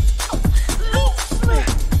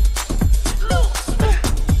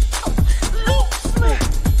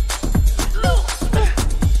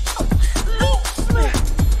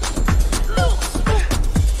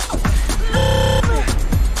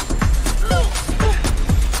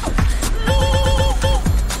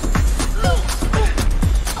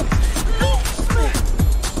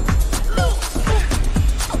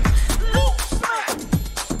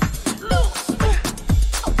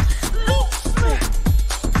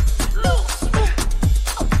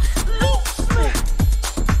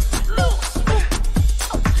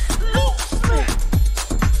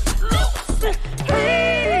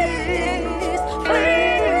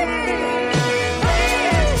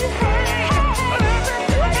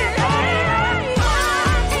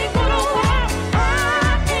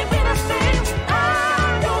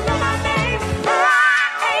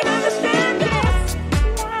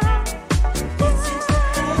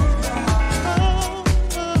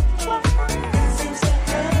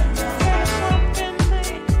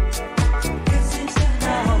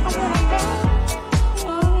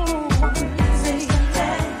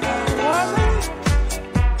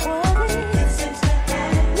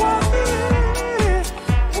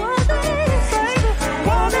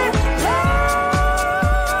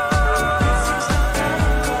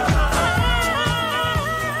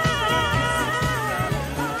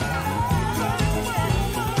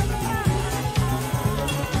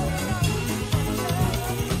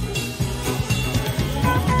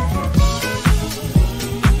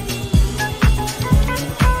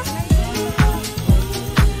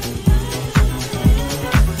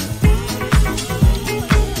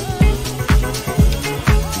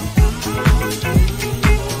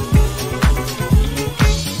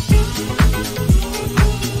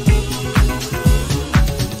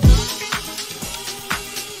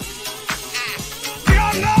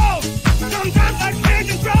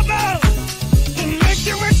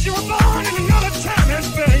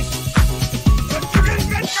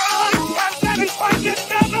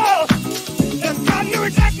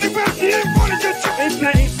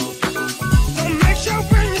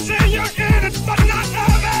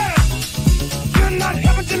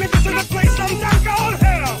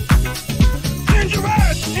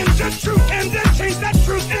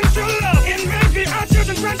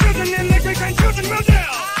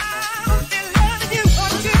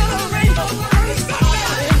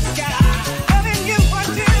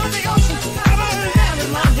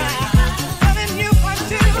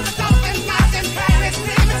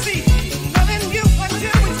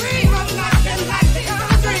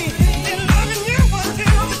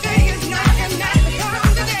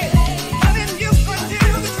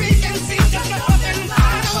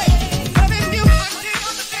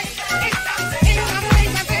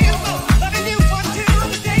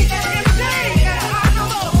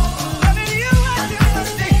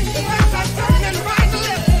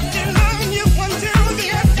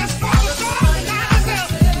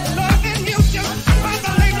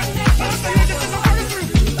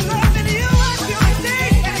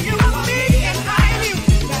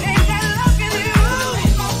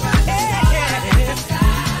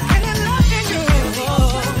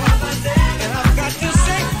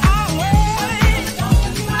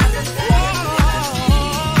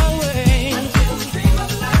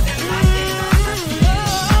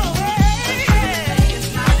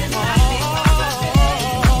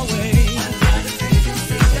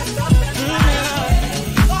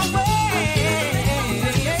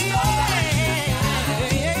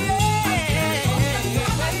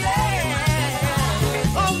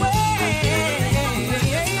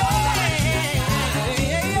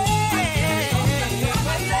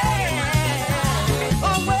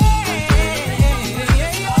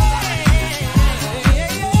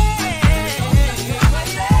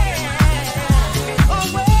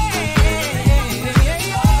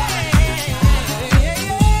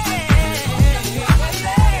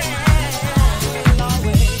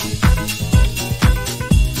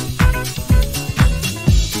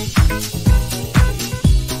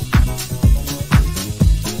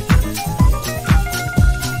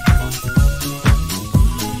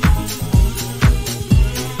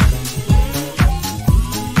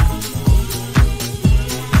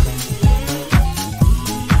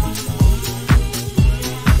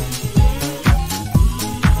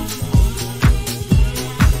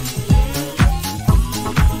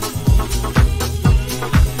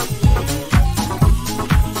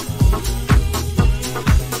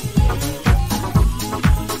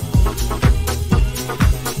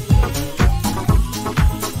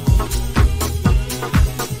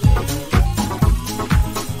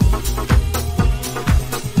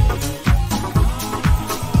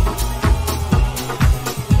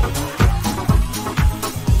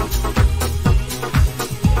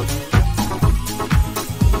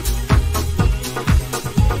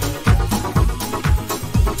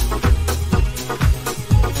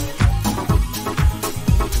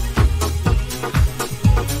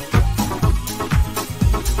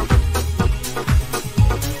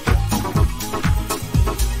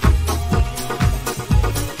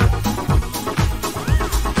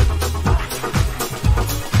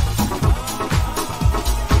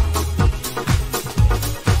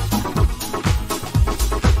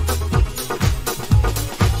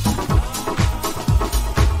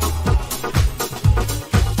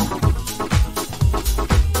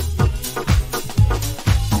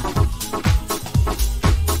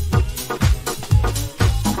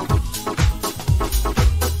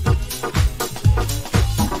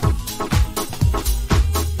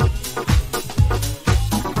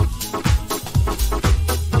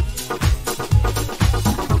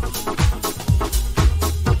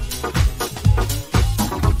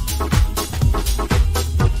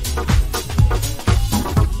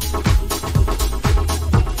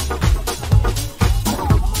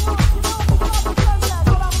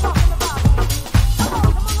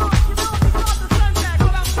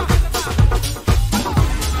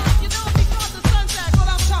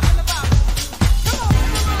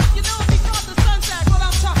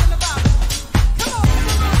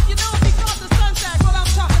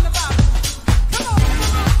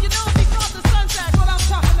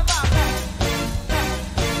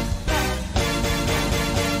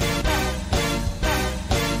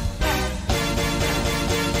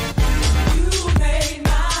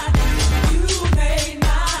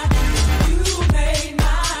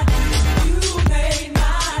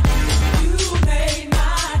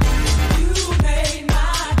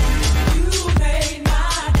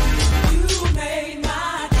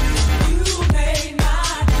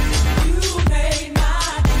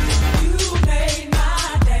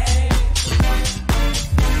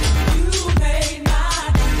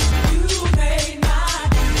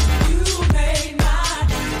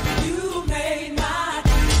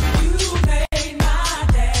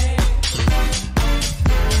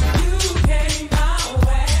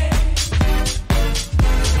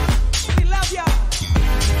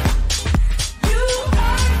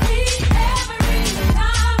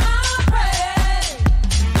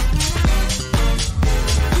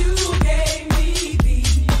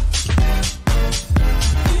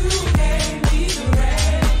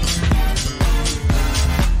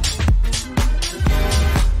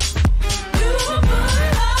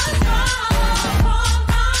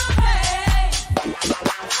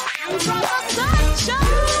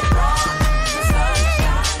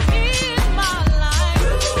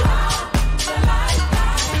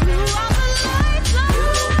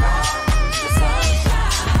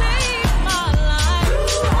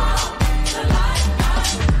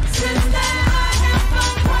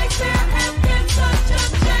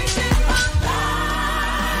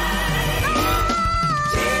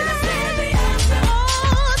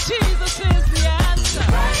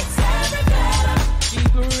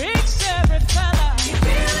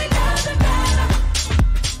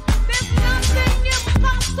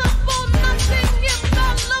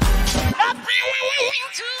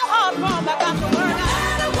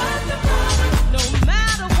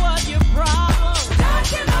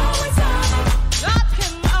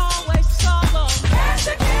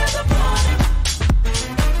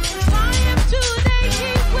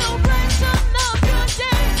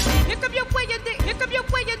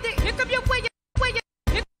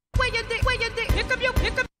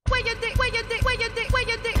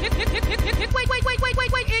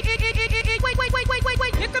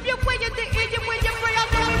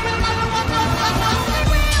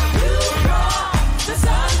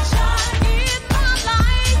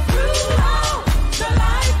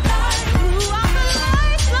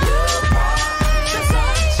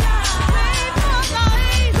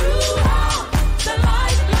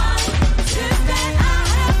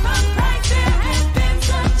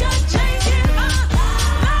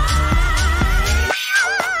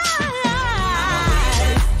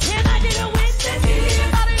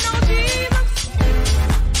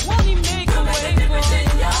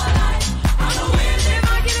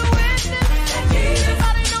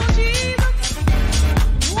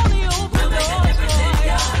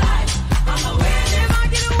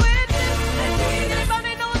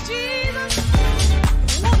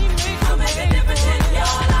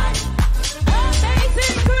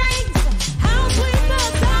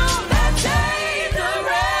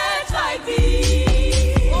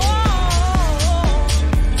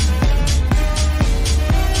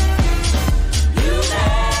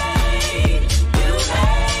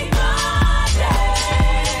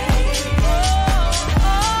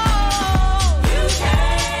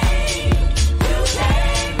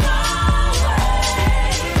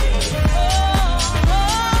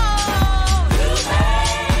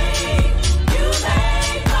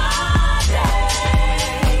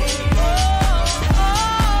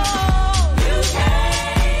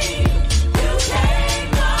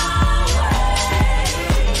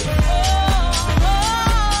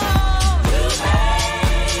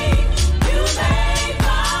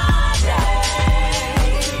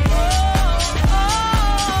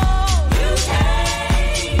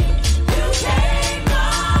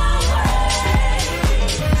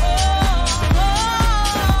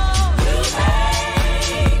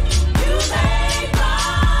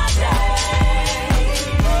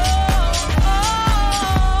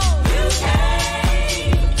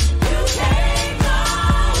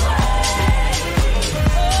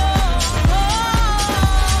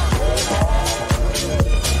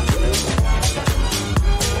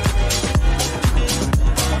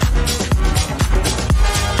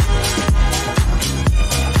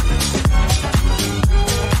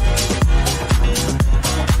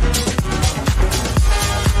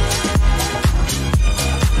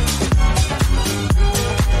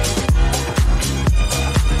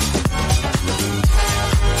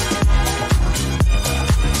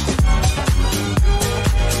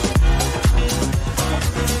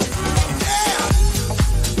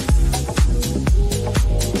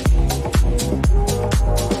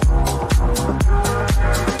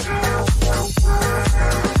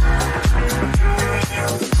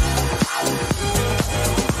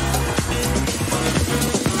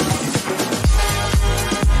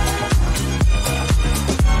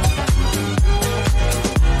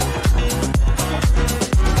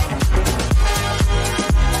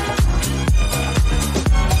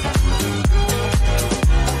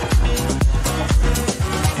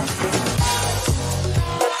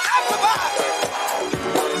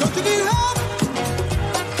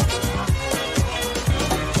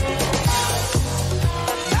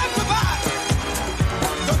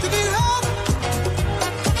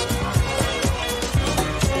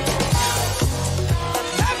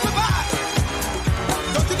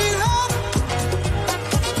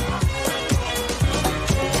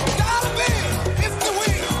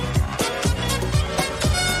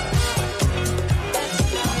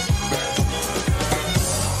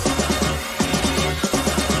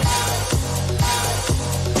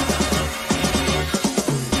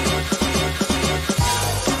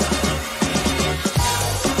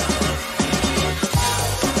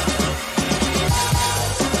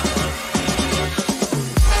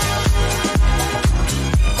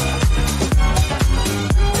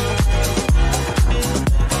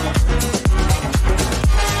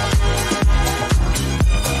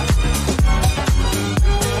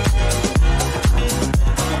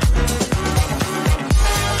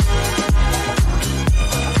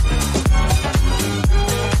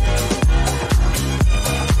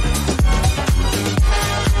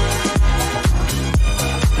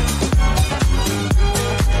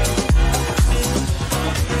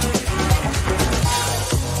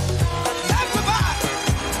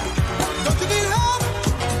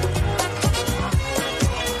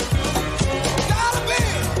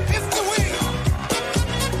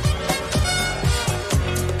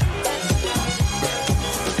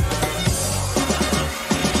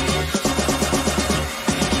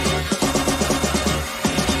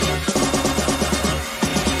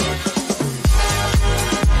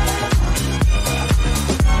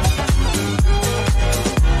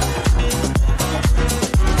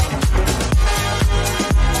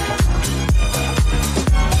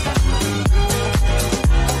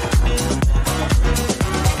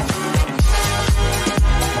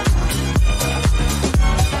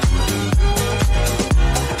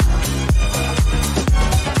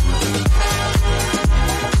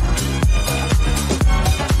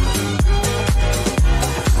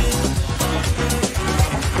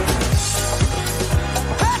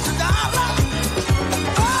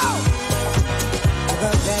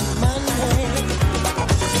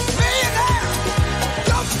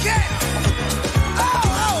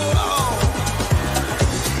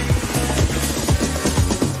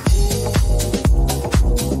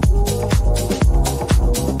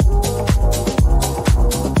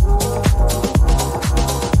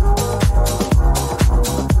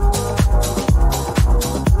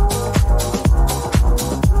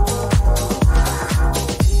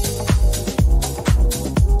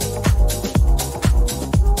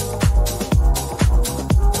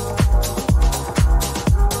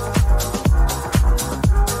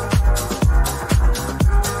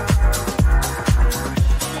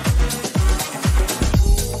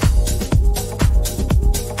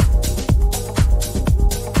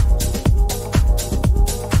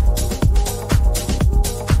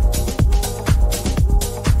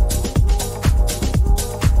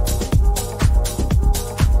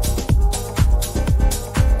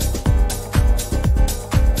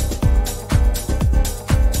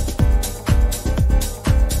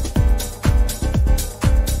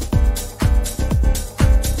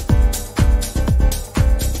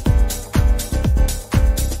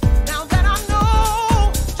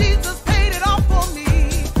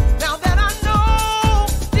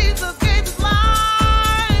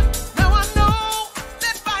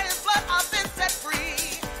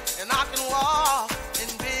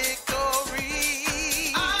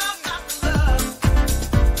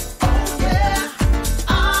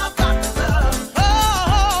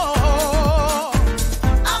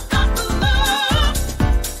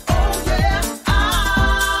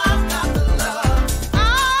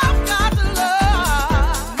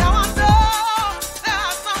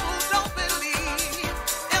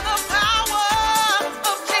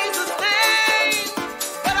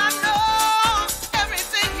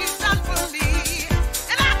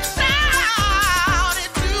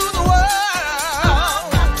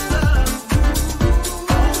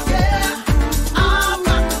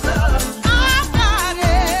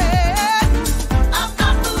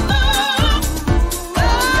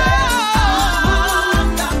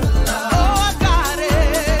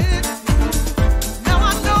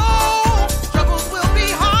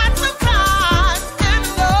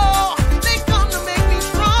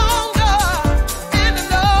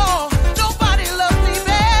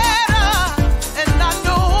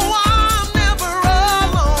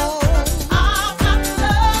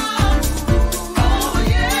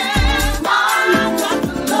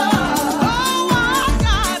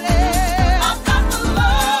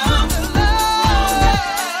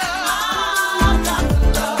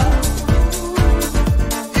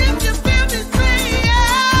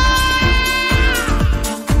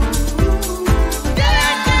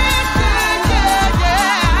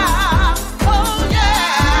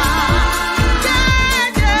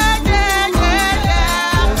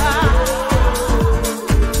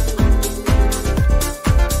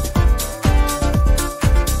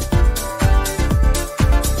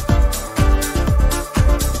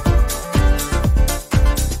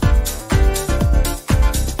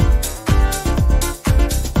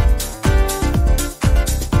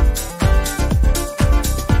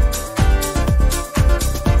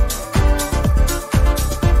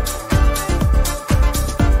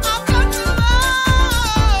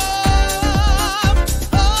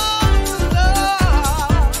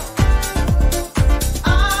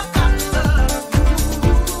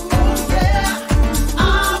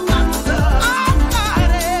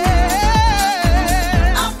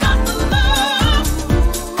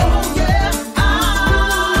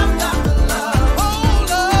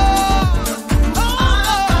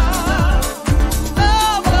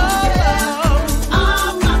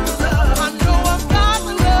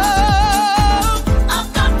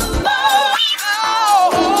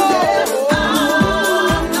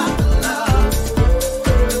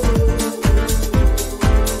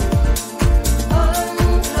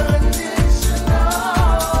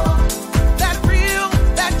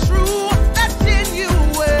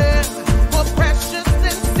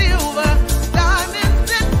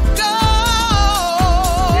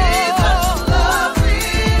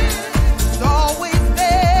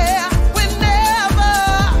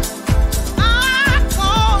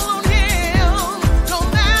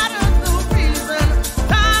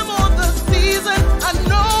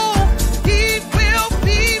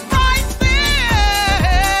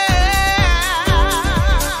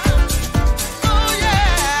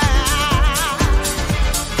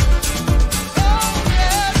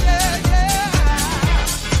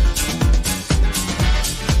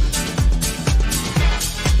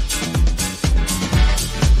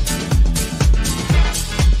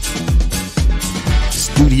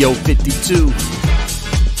 Studio 52.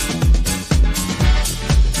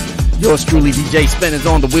 Yours truly, DJ SPEN, is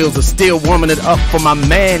on the wheels of steel, warming it up for my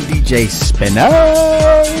man, DJ Spinner.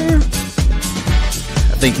 I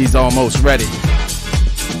think he's almost ready.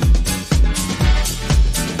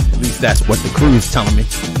 At least that's what the crew's telling me.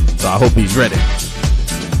 So I hope he's ready.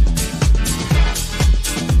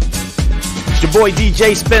 It's your boy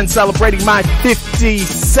DJ SPEN celebrating my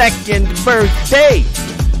 52nd birthday.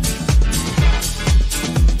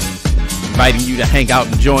 Inviting you to hang out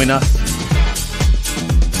and join us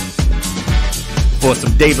for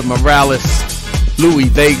some David Morales, Louis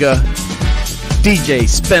Vega, DJ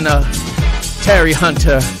Spinner, Terry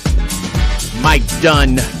Hunter, Mike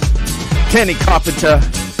Dunn, Kenny Carpenter,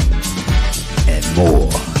 and more.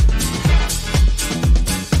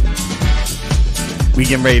 We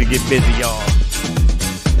getting ready to get busy, y'all.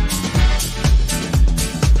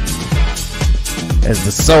 As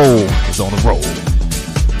the soul is on the roll.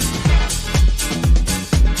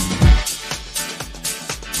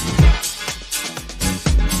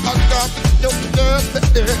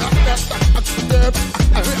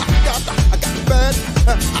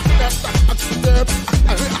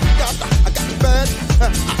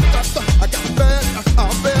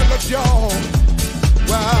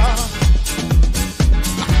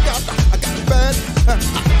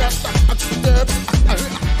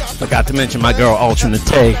 Forgot to mention my girl Alternate.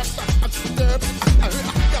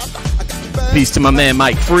 Peace to my man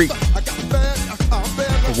Mike Freak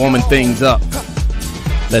for warming things up.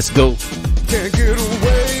 Let's go. Can't get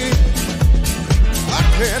away. I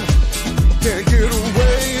can't get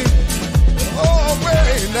away.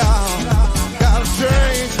 Away now. Gotta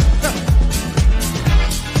change.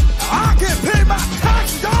 I can pay my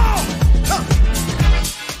taxes off.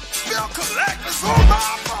 Bill collectors on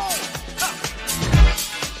my phone.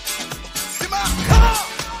 See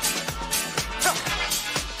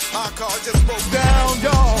my car just broke down,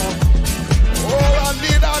 y'all. All I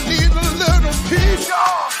need a little peace,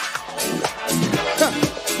 y'all.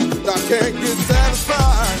 I can't get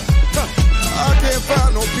satisfied. I can't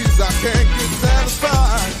find no peace. I can't get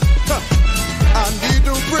satisfied. I need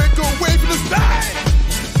to break away from this thing.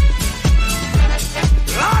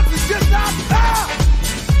 Life is just not fair.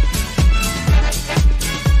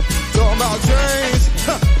 Talking about change.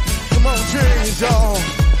 Come on, change, y'all.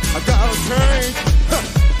 I gotta change.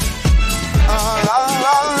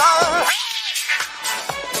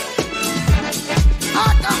 I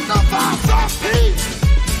got no vibes of peace.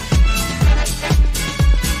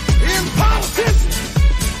 In politicians,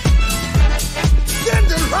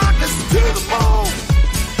 sending rockets to the moon,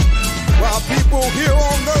 while people here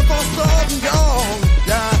on earth are starving young.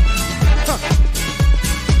 Yeah.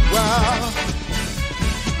 Wow.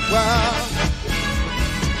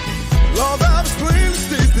 Lord, that is clean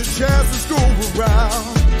states the chances go around.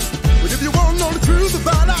 But if you want to know the truth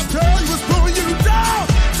about it, I'll tell you what's pulling you down.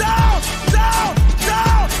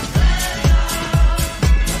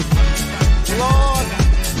 Lord.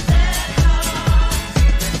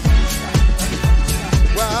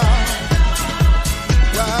 Wow.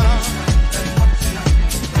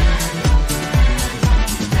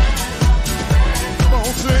 Come on,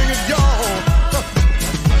 sing it, y'all.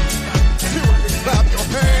 See what you clap your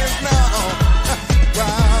hands now.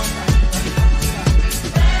 Wow.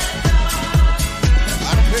 I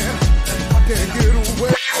can't get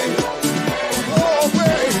away.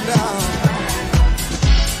 Away now.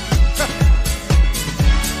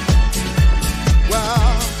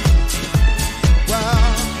 Wow.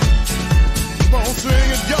 Come on,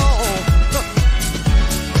 sing it, y'all.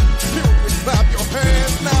 See what you clap your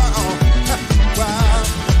hands now. Wow.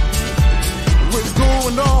 What's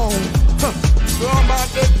going on?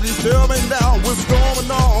 Somebody please tell me now what's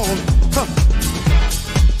going on.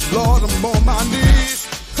 Lord, I'm on my knees.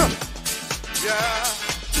 Yeah.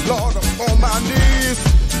 Lord, I'm on my knees.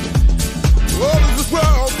 What is this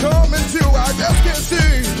world coming to? I just can't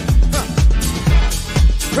see.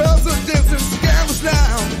 Presidents and scandals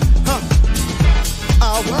now.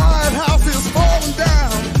 Our White House is falling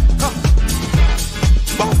down.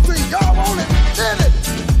 Most of y'all want it, did it.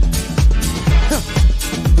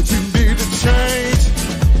 But you need to change.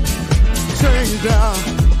 Change now.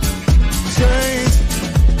 Change.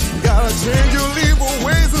 You gotta change your evil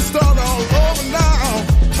ways and start all over now.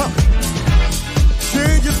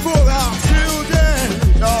 Change it for our children.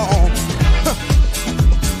 Oh.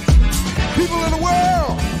 People in the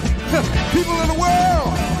world. People in the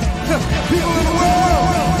world. People in the world.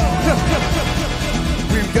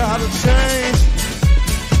 We've gotta change.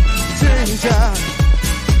 Change out.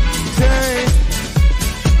 Change.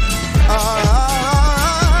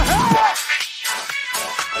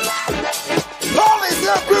 All these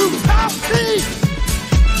poverty.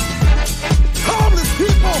 Homeless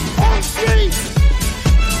people on the street.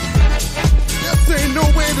 This ain't no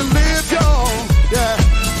way to live, y'all. Yeah.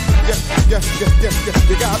 You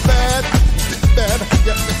got bad,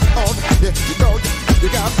 oh, yeah, you know, you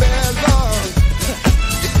got bad love.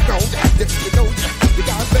 You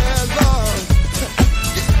got bad love.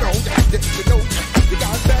 You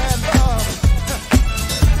got bad love.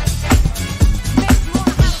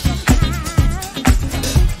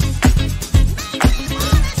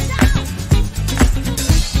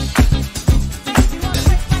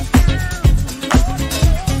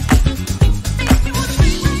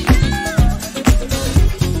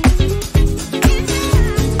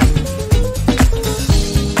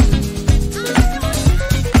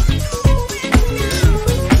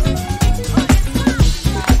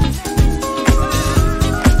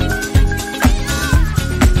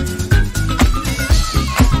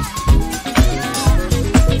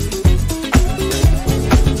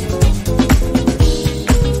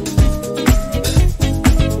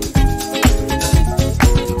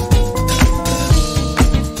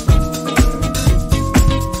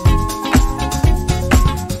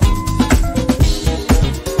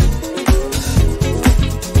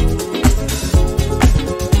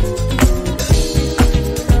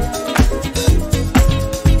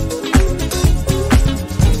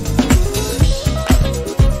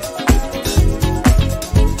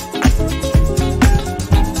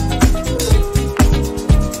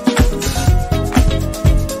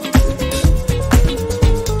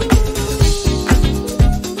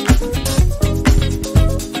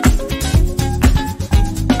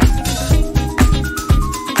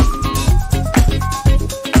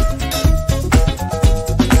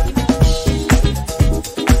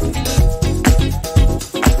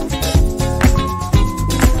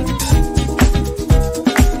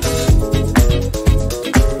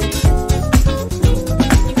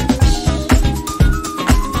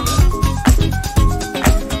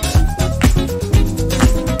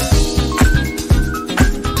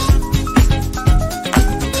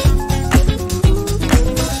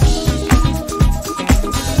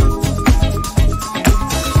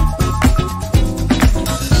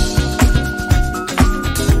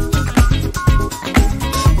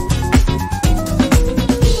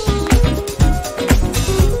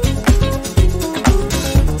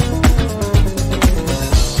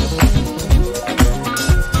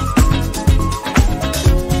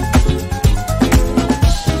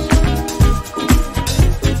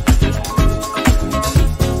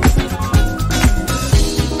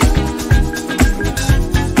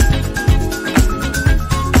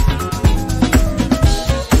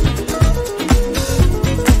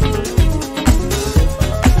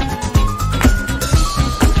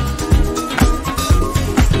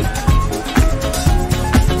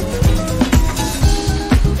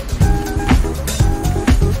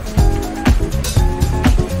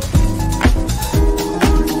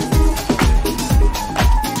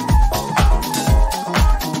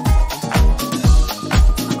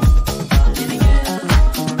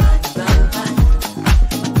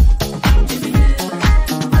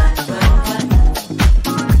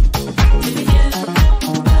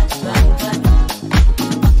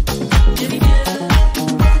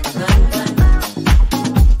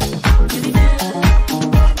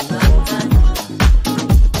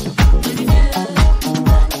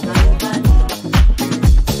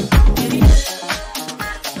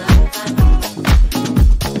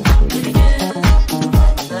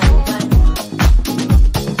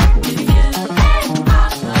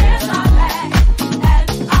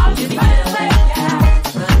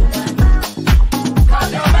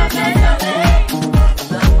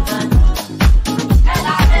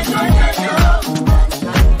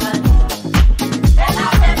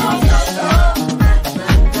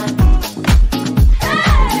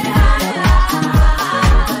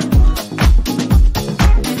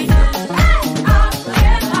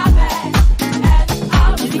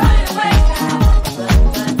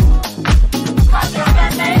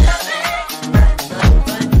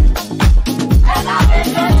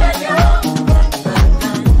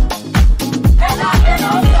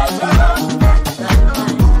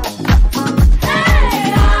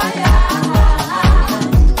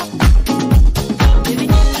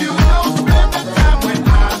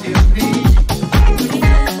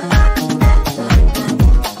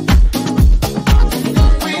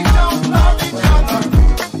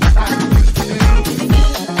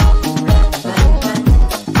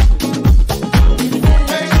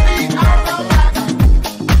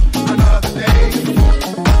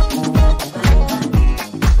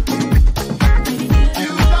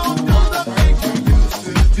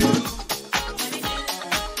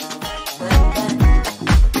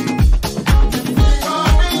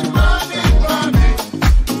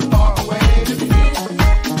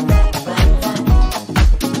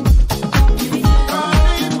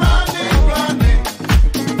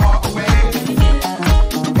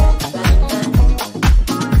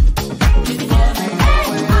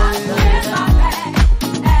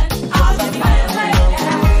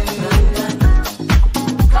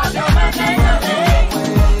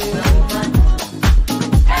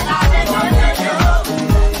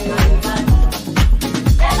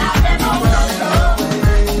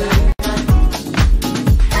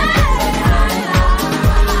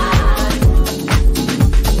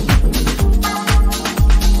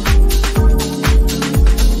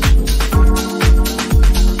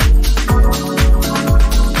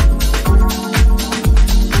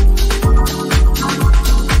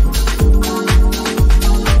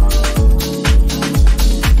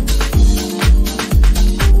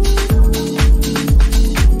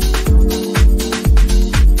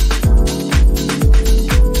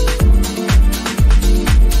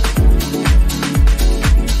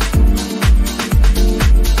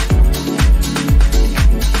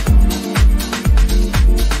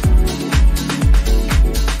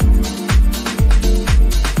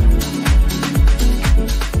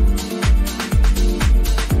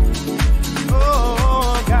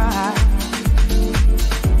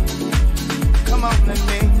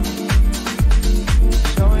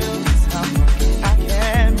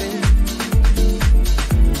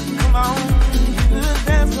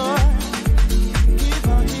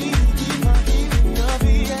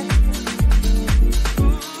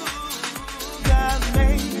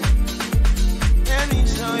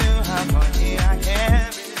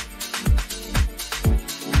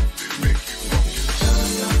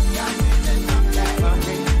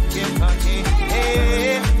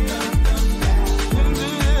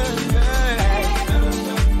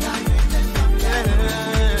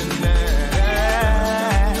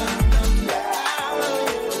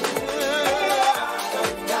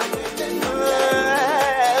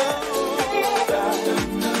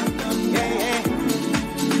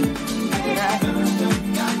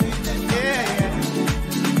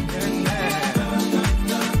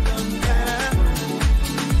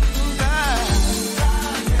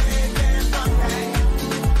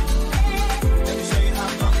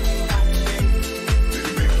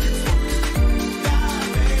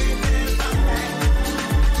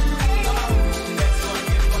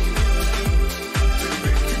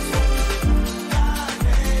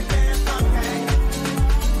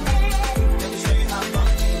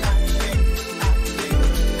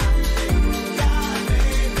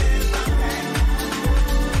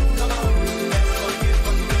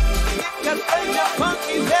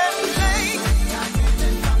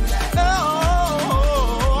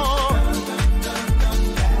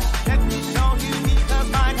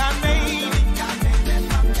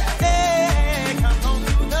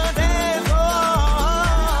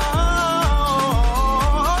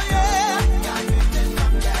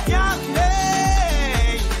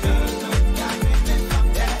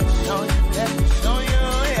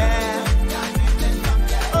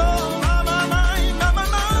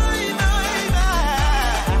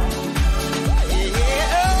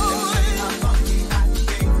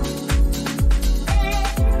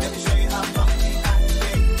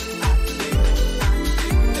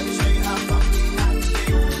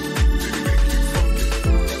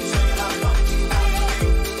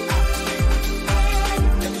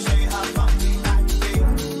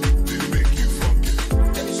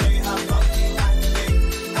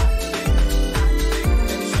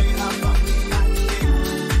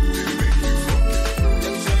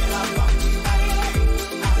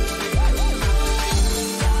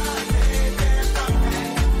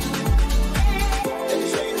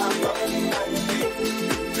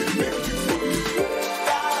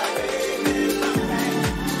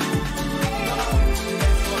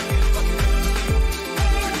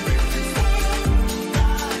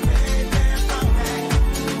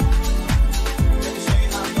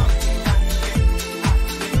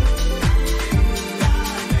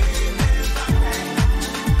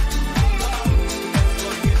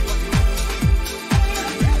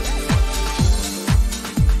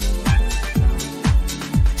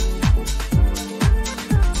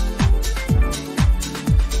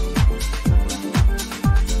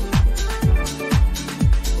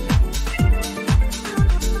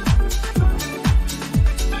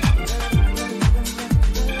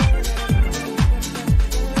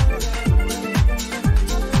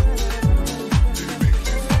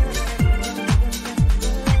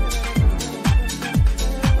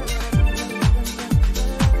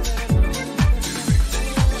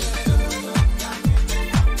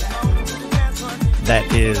 That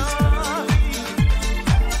is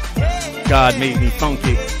God Made Me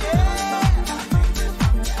Funky.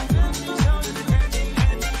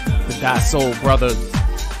 The Die Soul Brothers.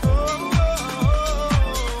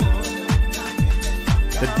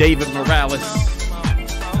 The David Morales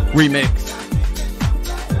remix.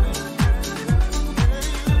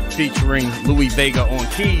 Featuring Louis Vega on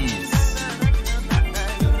keys.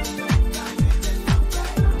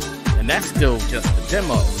 And that's still just the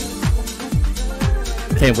demo.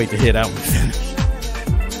 Can't wait to hear that one finish.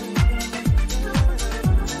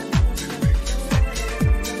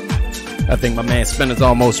 I think my man Spin is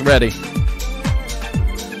almost ready.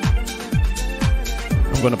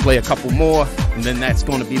 I'm going to play a couple more, and then that's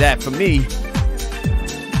going to be that for me.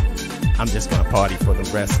 I'm just going to party for the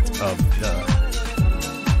rest of the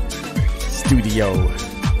Studio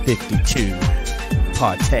 52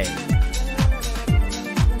 party.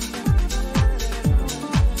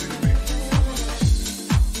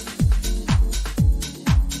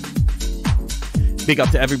 Big up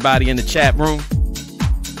to everybody in the chat room.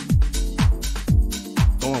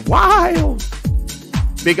 Going wild.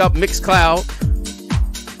 Big up Mixcloud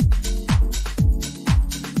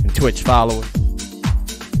and Twitch followers.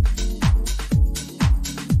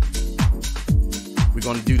 We're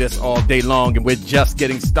going to do this all day long, and we're just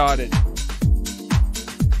getting started.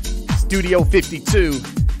 Studio 52.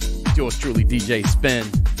 Yours truly, DJ Spin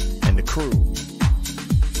and the crew.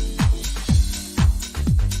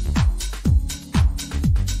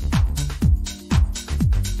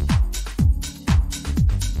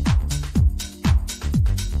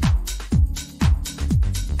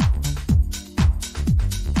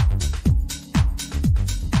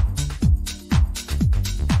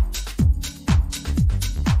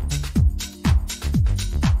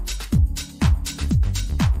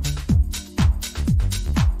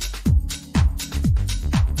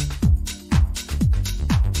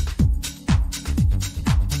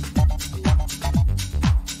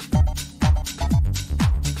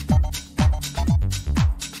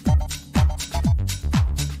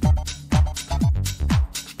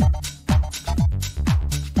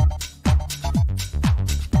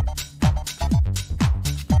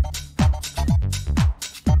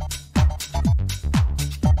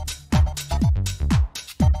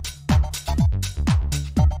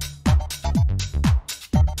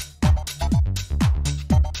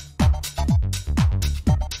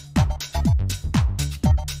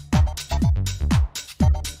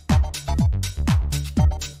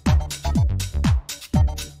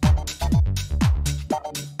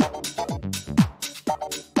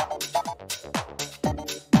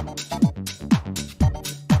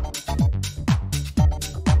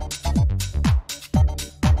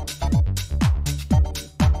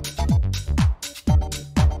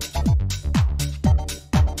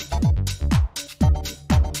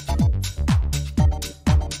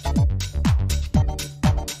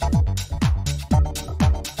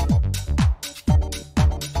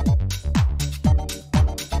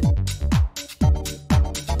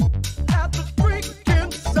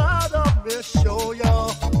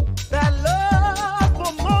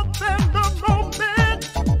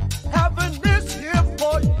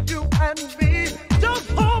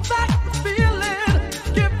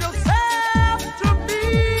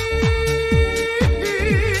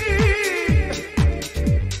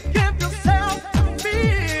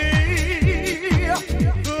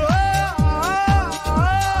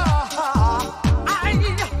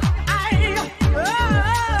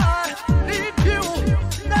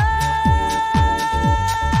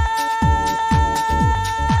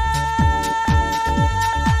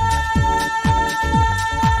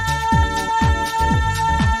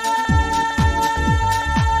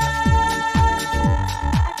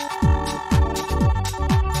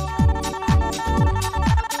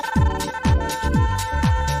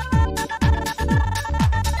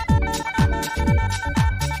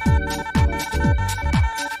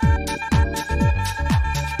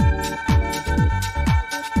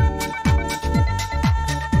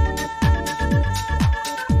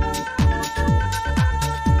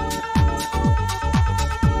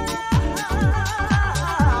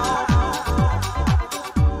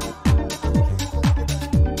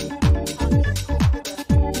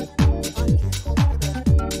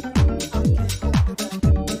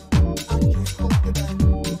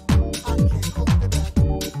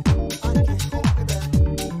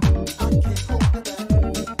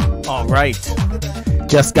 Right.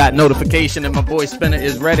 Just got notification that my boy Spinner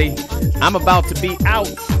is ready. I'm about to be out.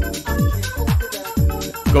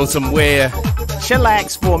 Go somewhere,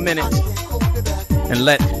 chillax for a minute, and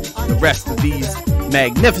let the rest of these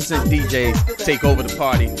magnificent DJs take over the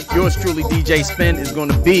party. Yours truly, DJ Spin, is going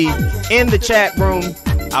to be in the chat room.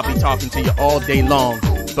 I'll be talking to you all day long,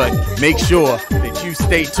 but make sure that you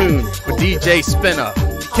stay tuned for DJ Spinner,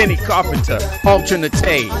 Kenny Carpenter,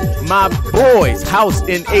 Alternate, my boys, House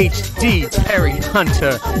in HD, Terry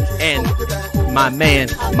Hunter, and my man,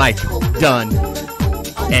 Mike Dunn.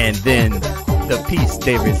 And then the piece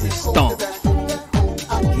de resistance,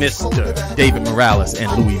 Mr. David Morales and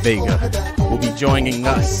Louis Vega will be joining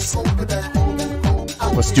us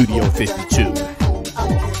for Studio 52.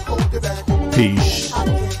 Peace.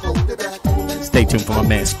 Stay tuned for my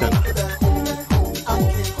man Spinner.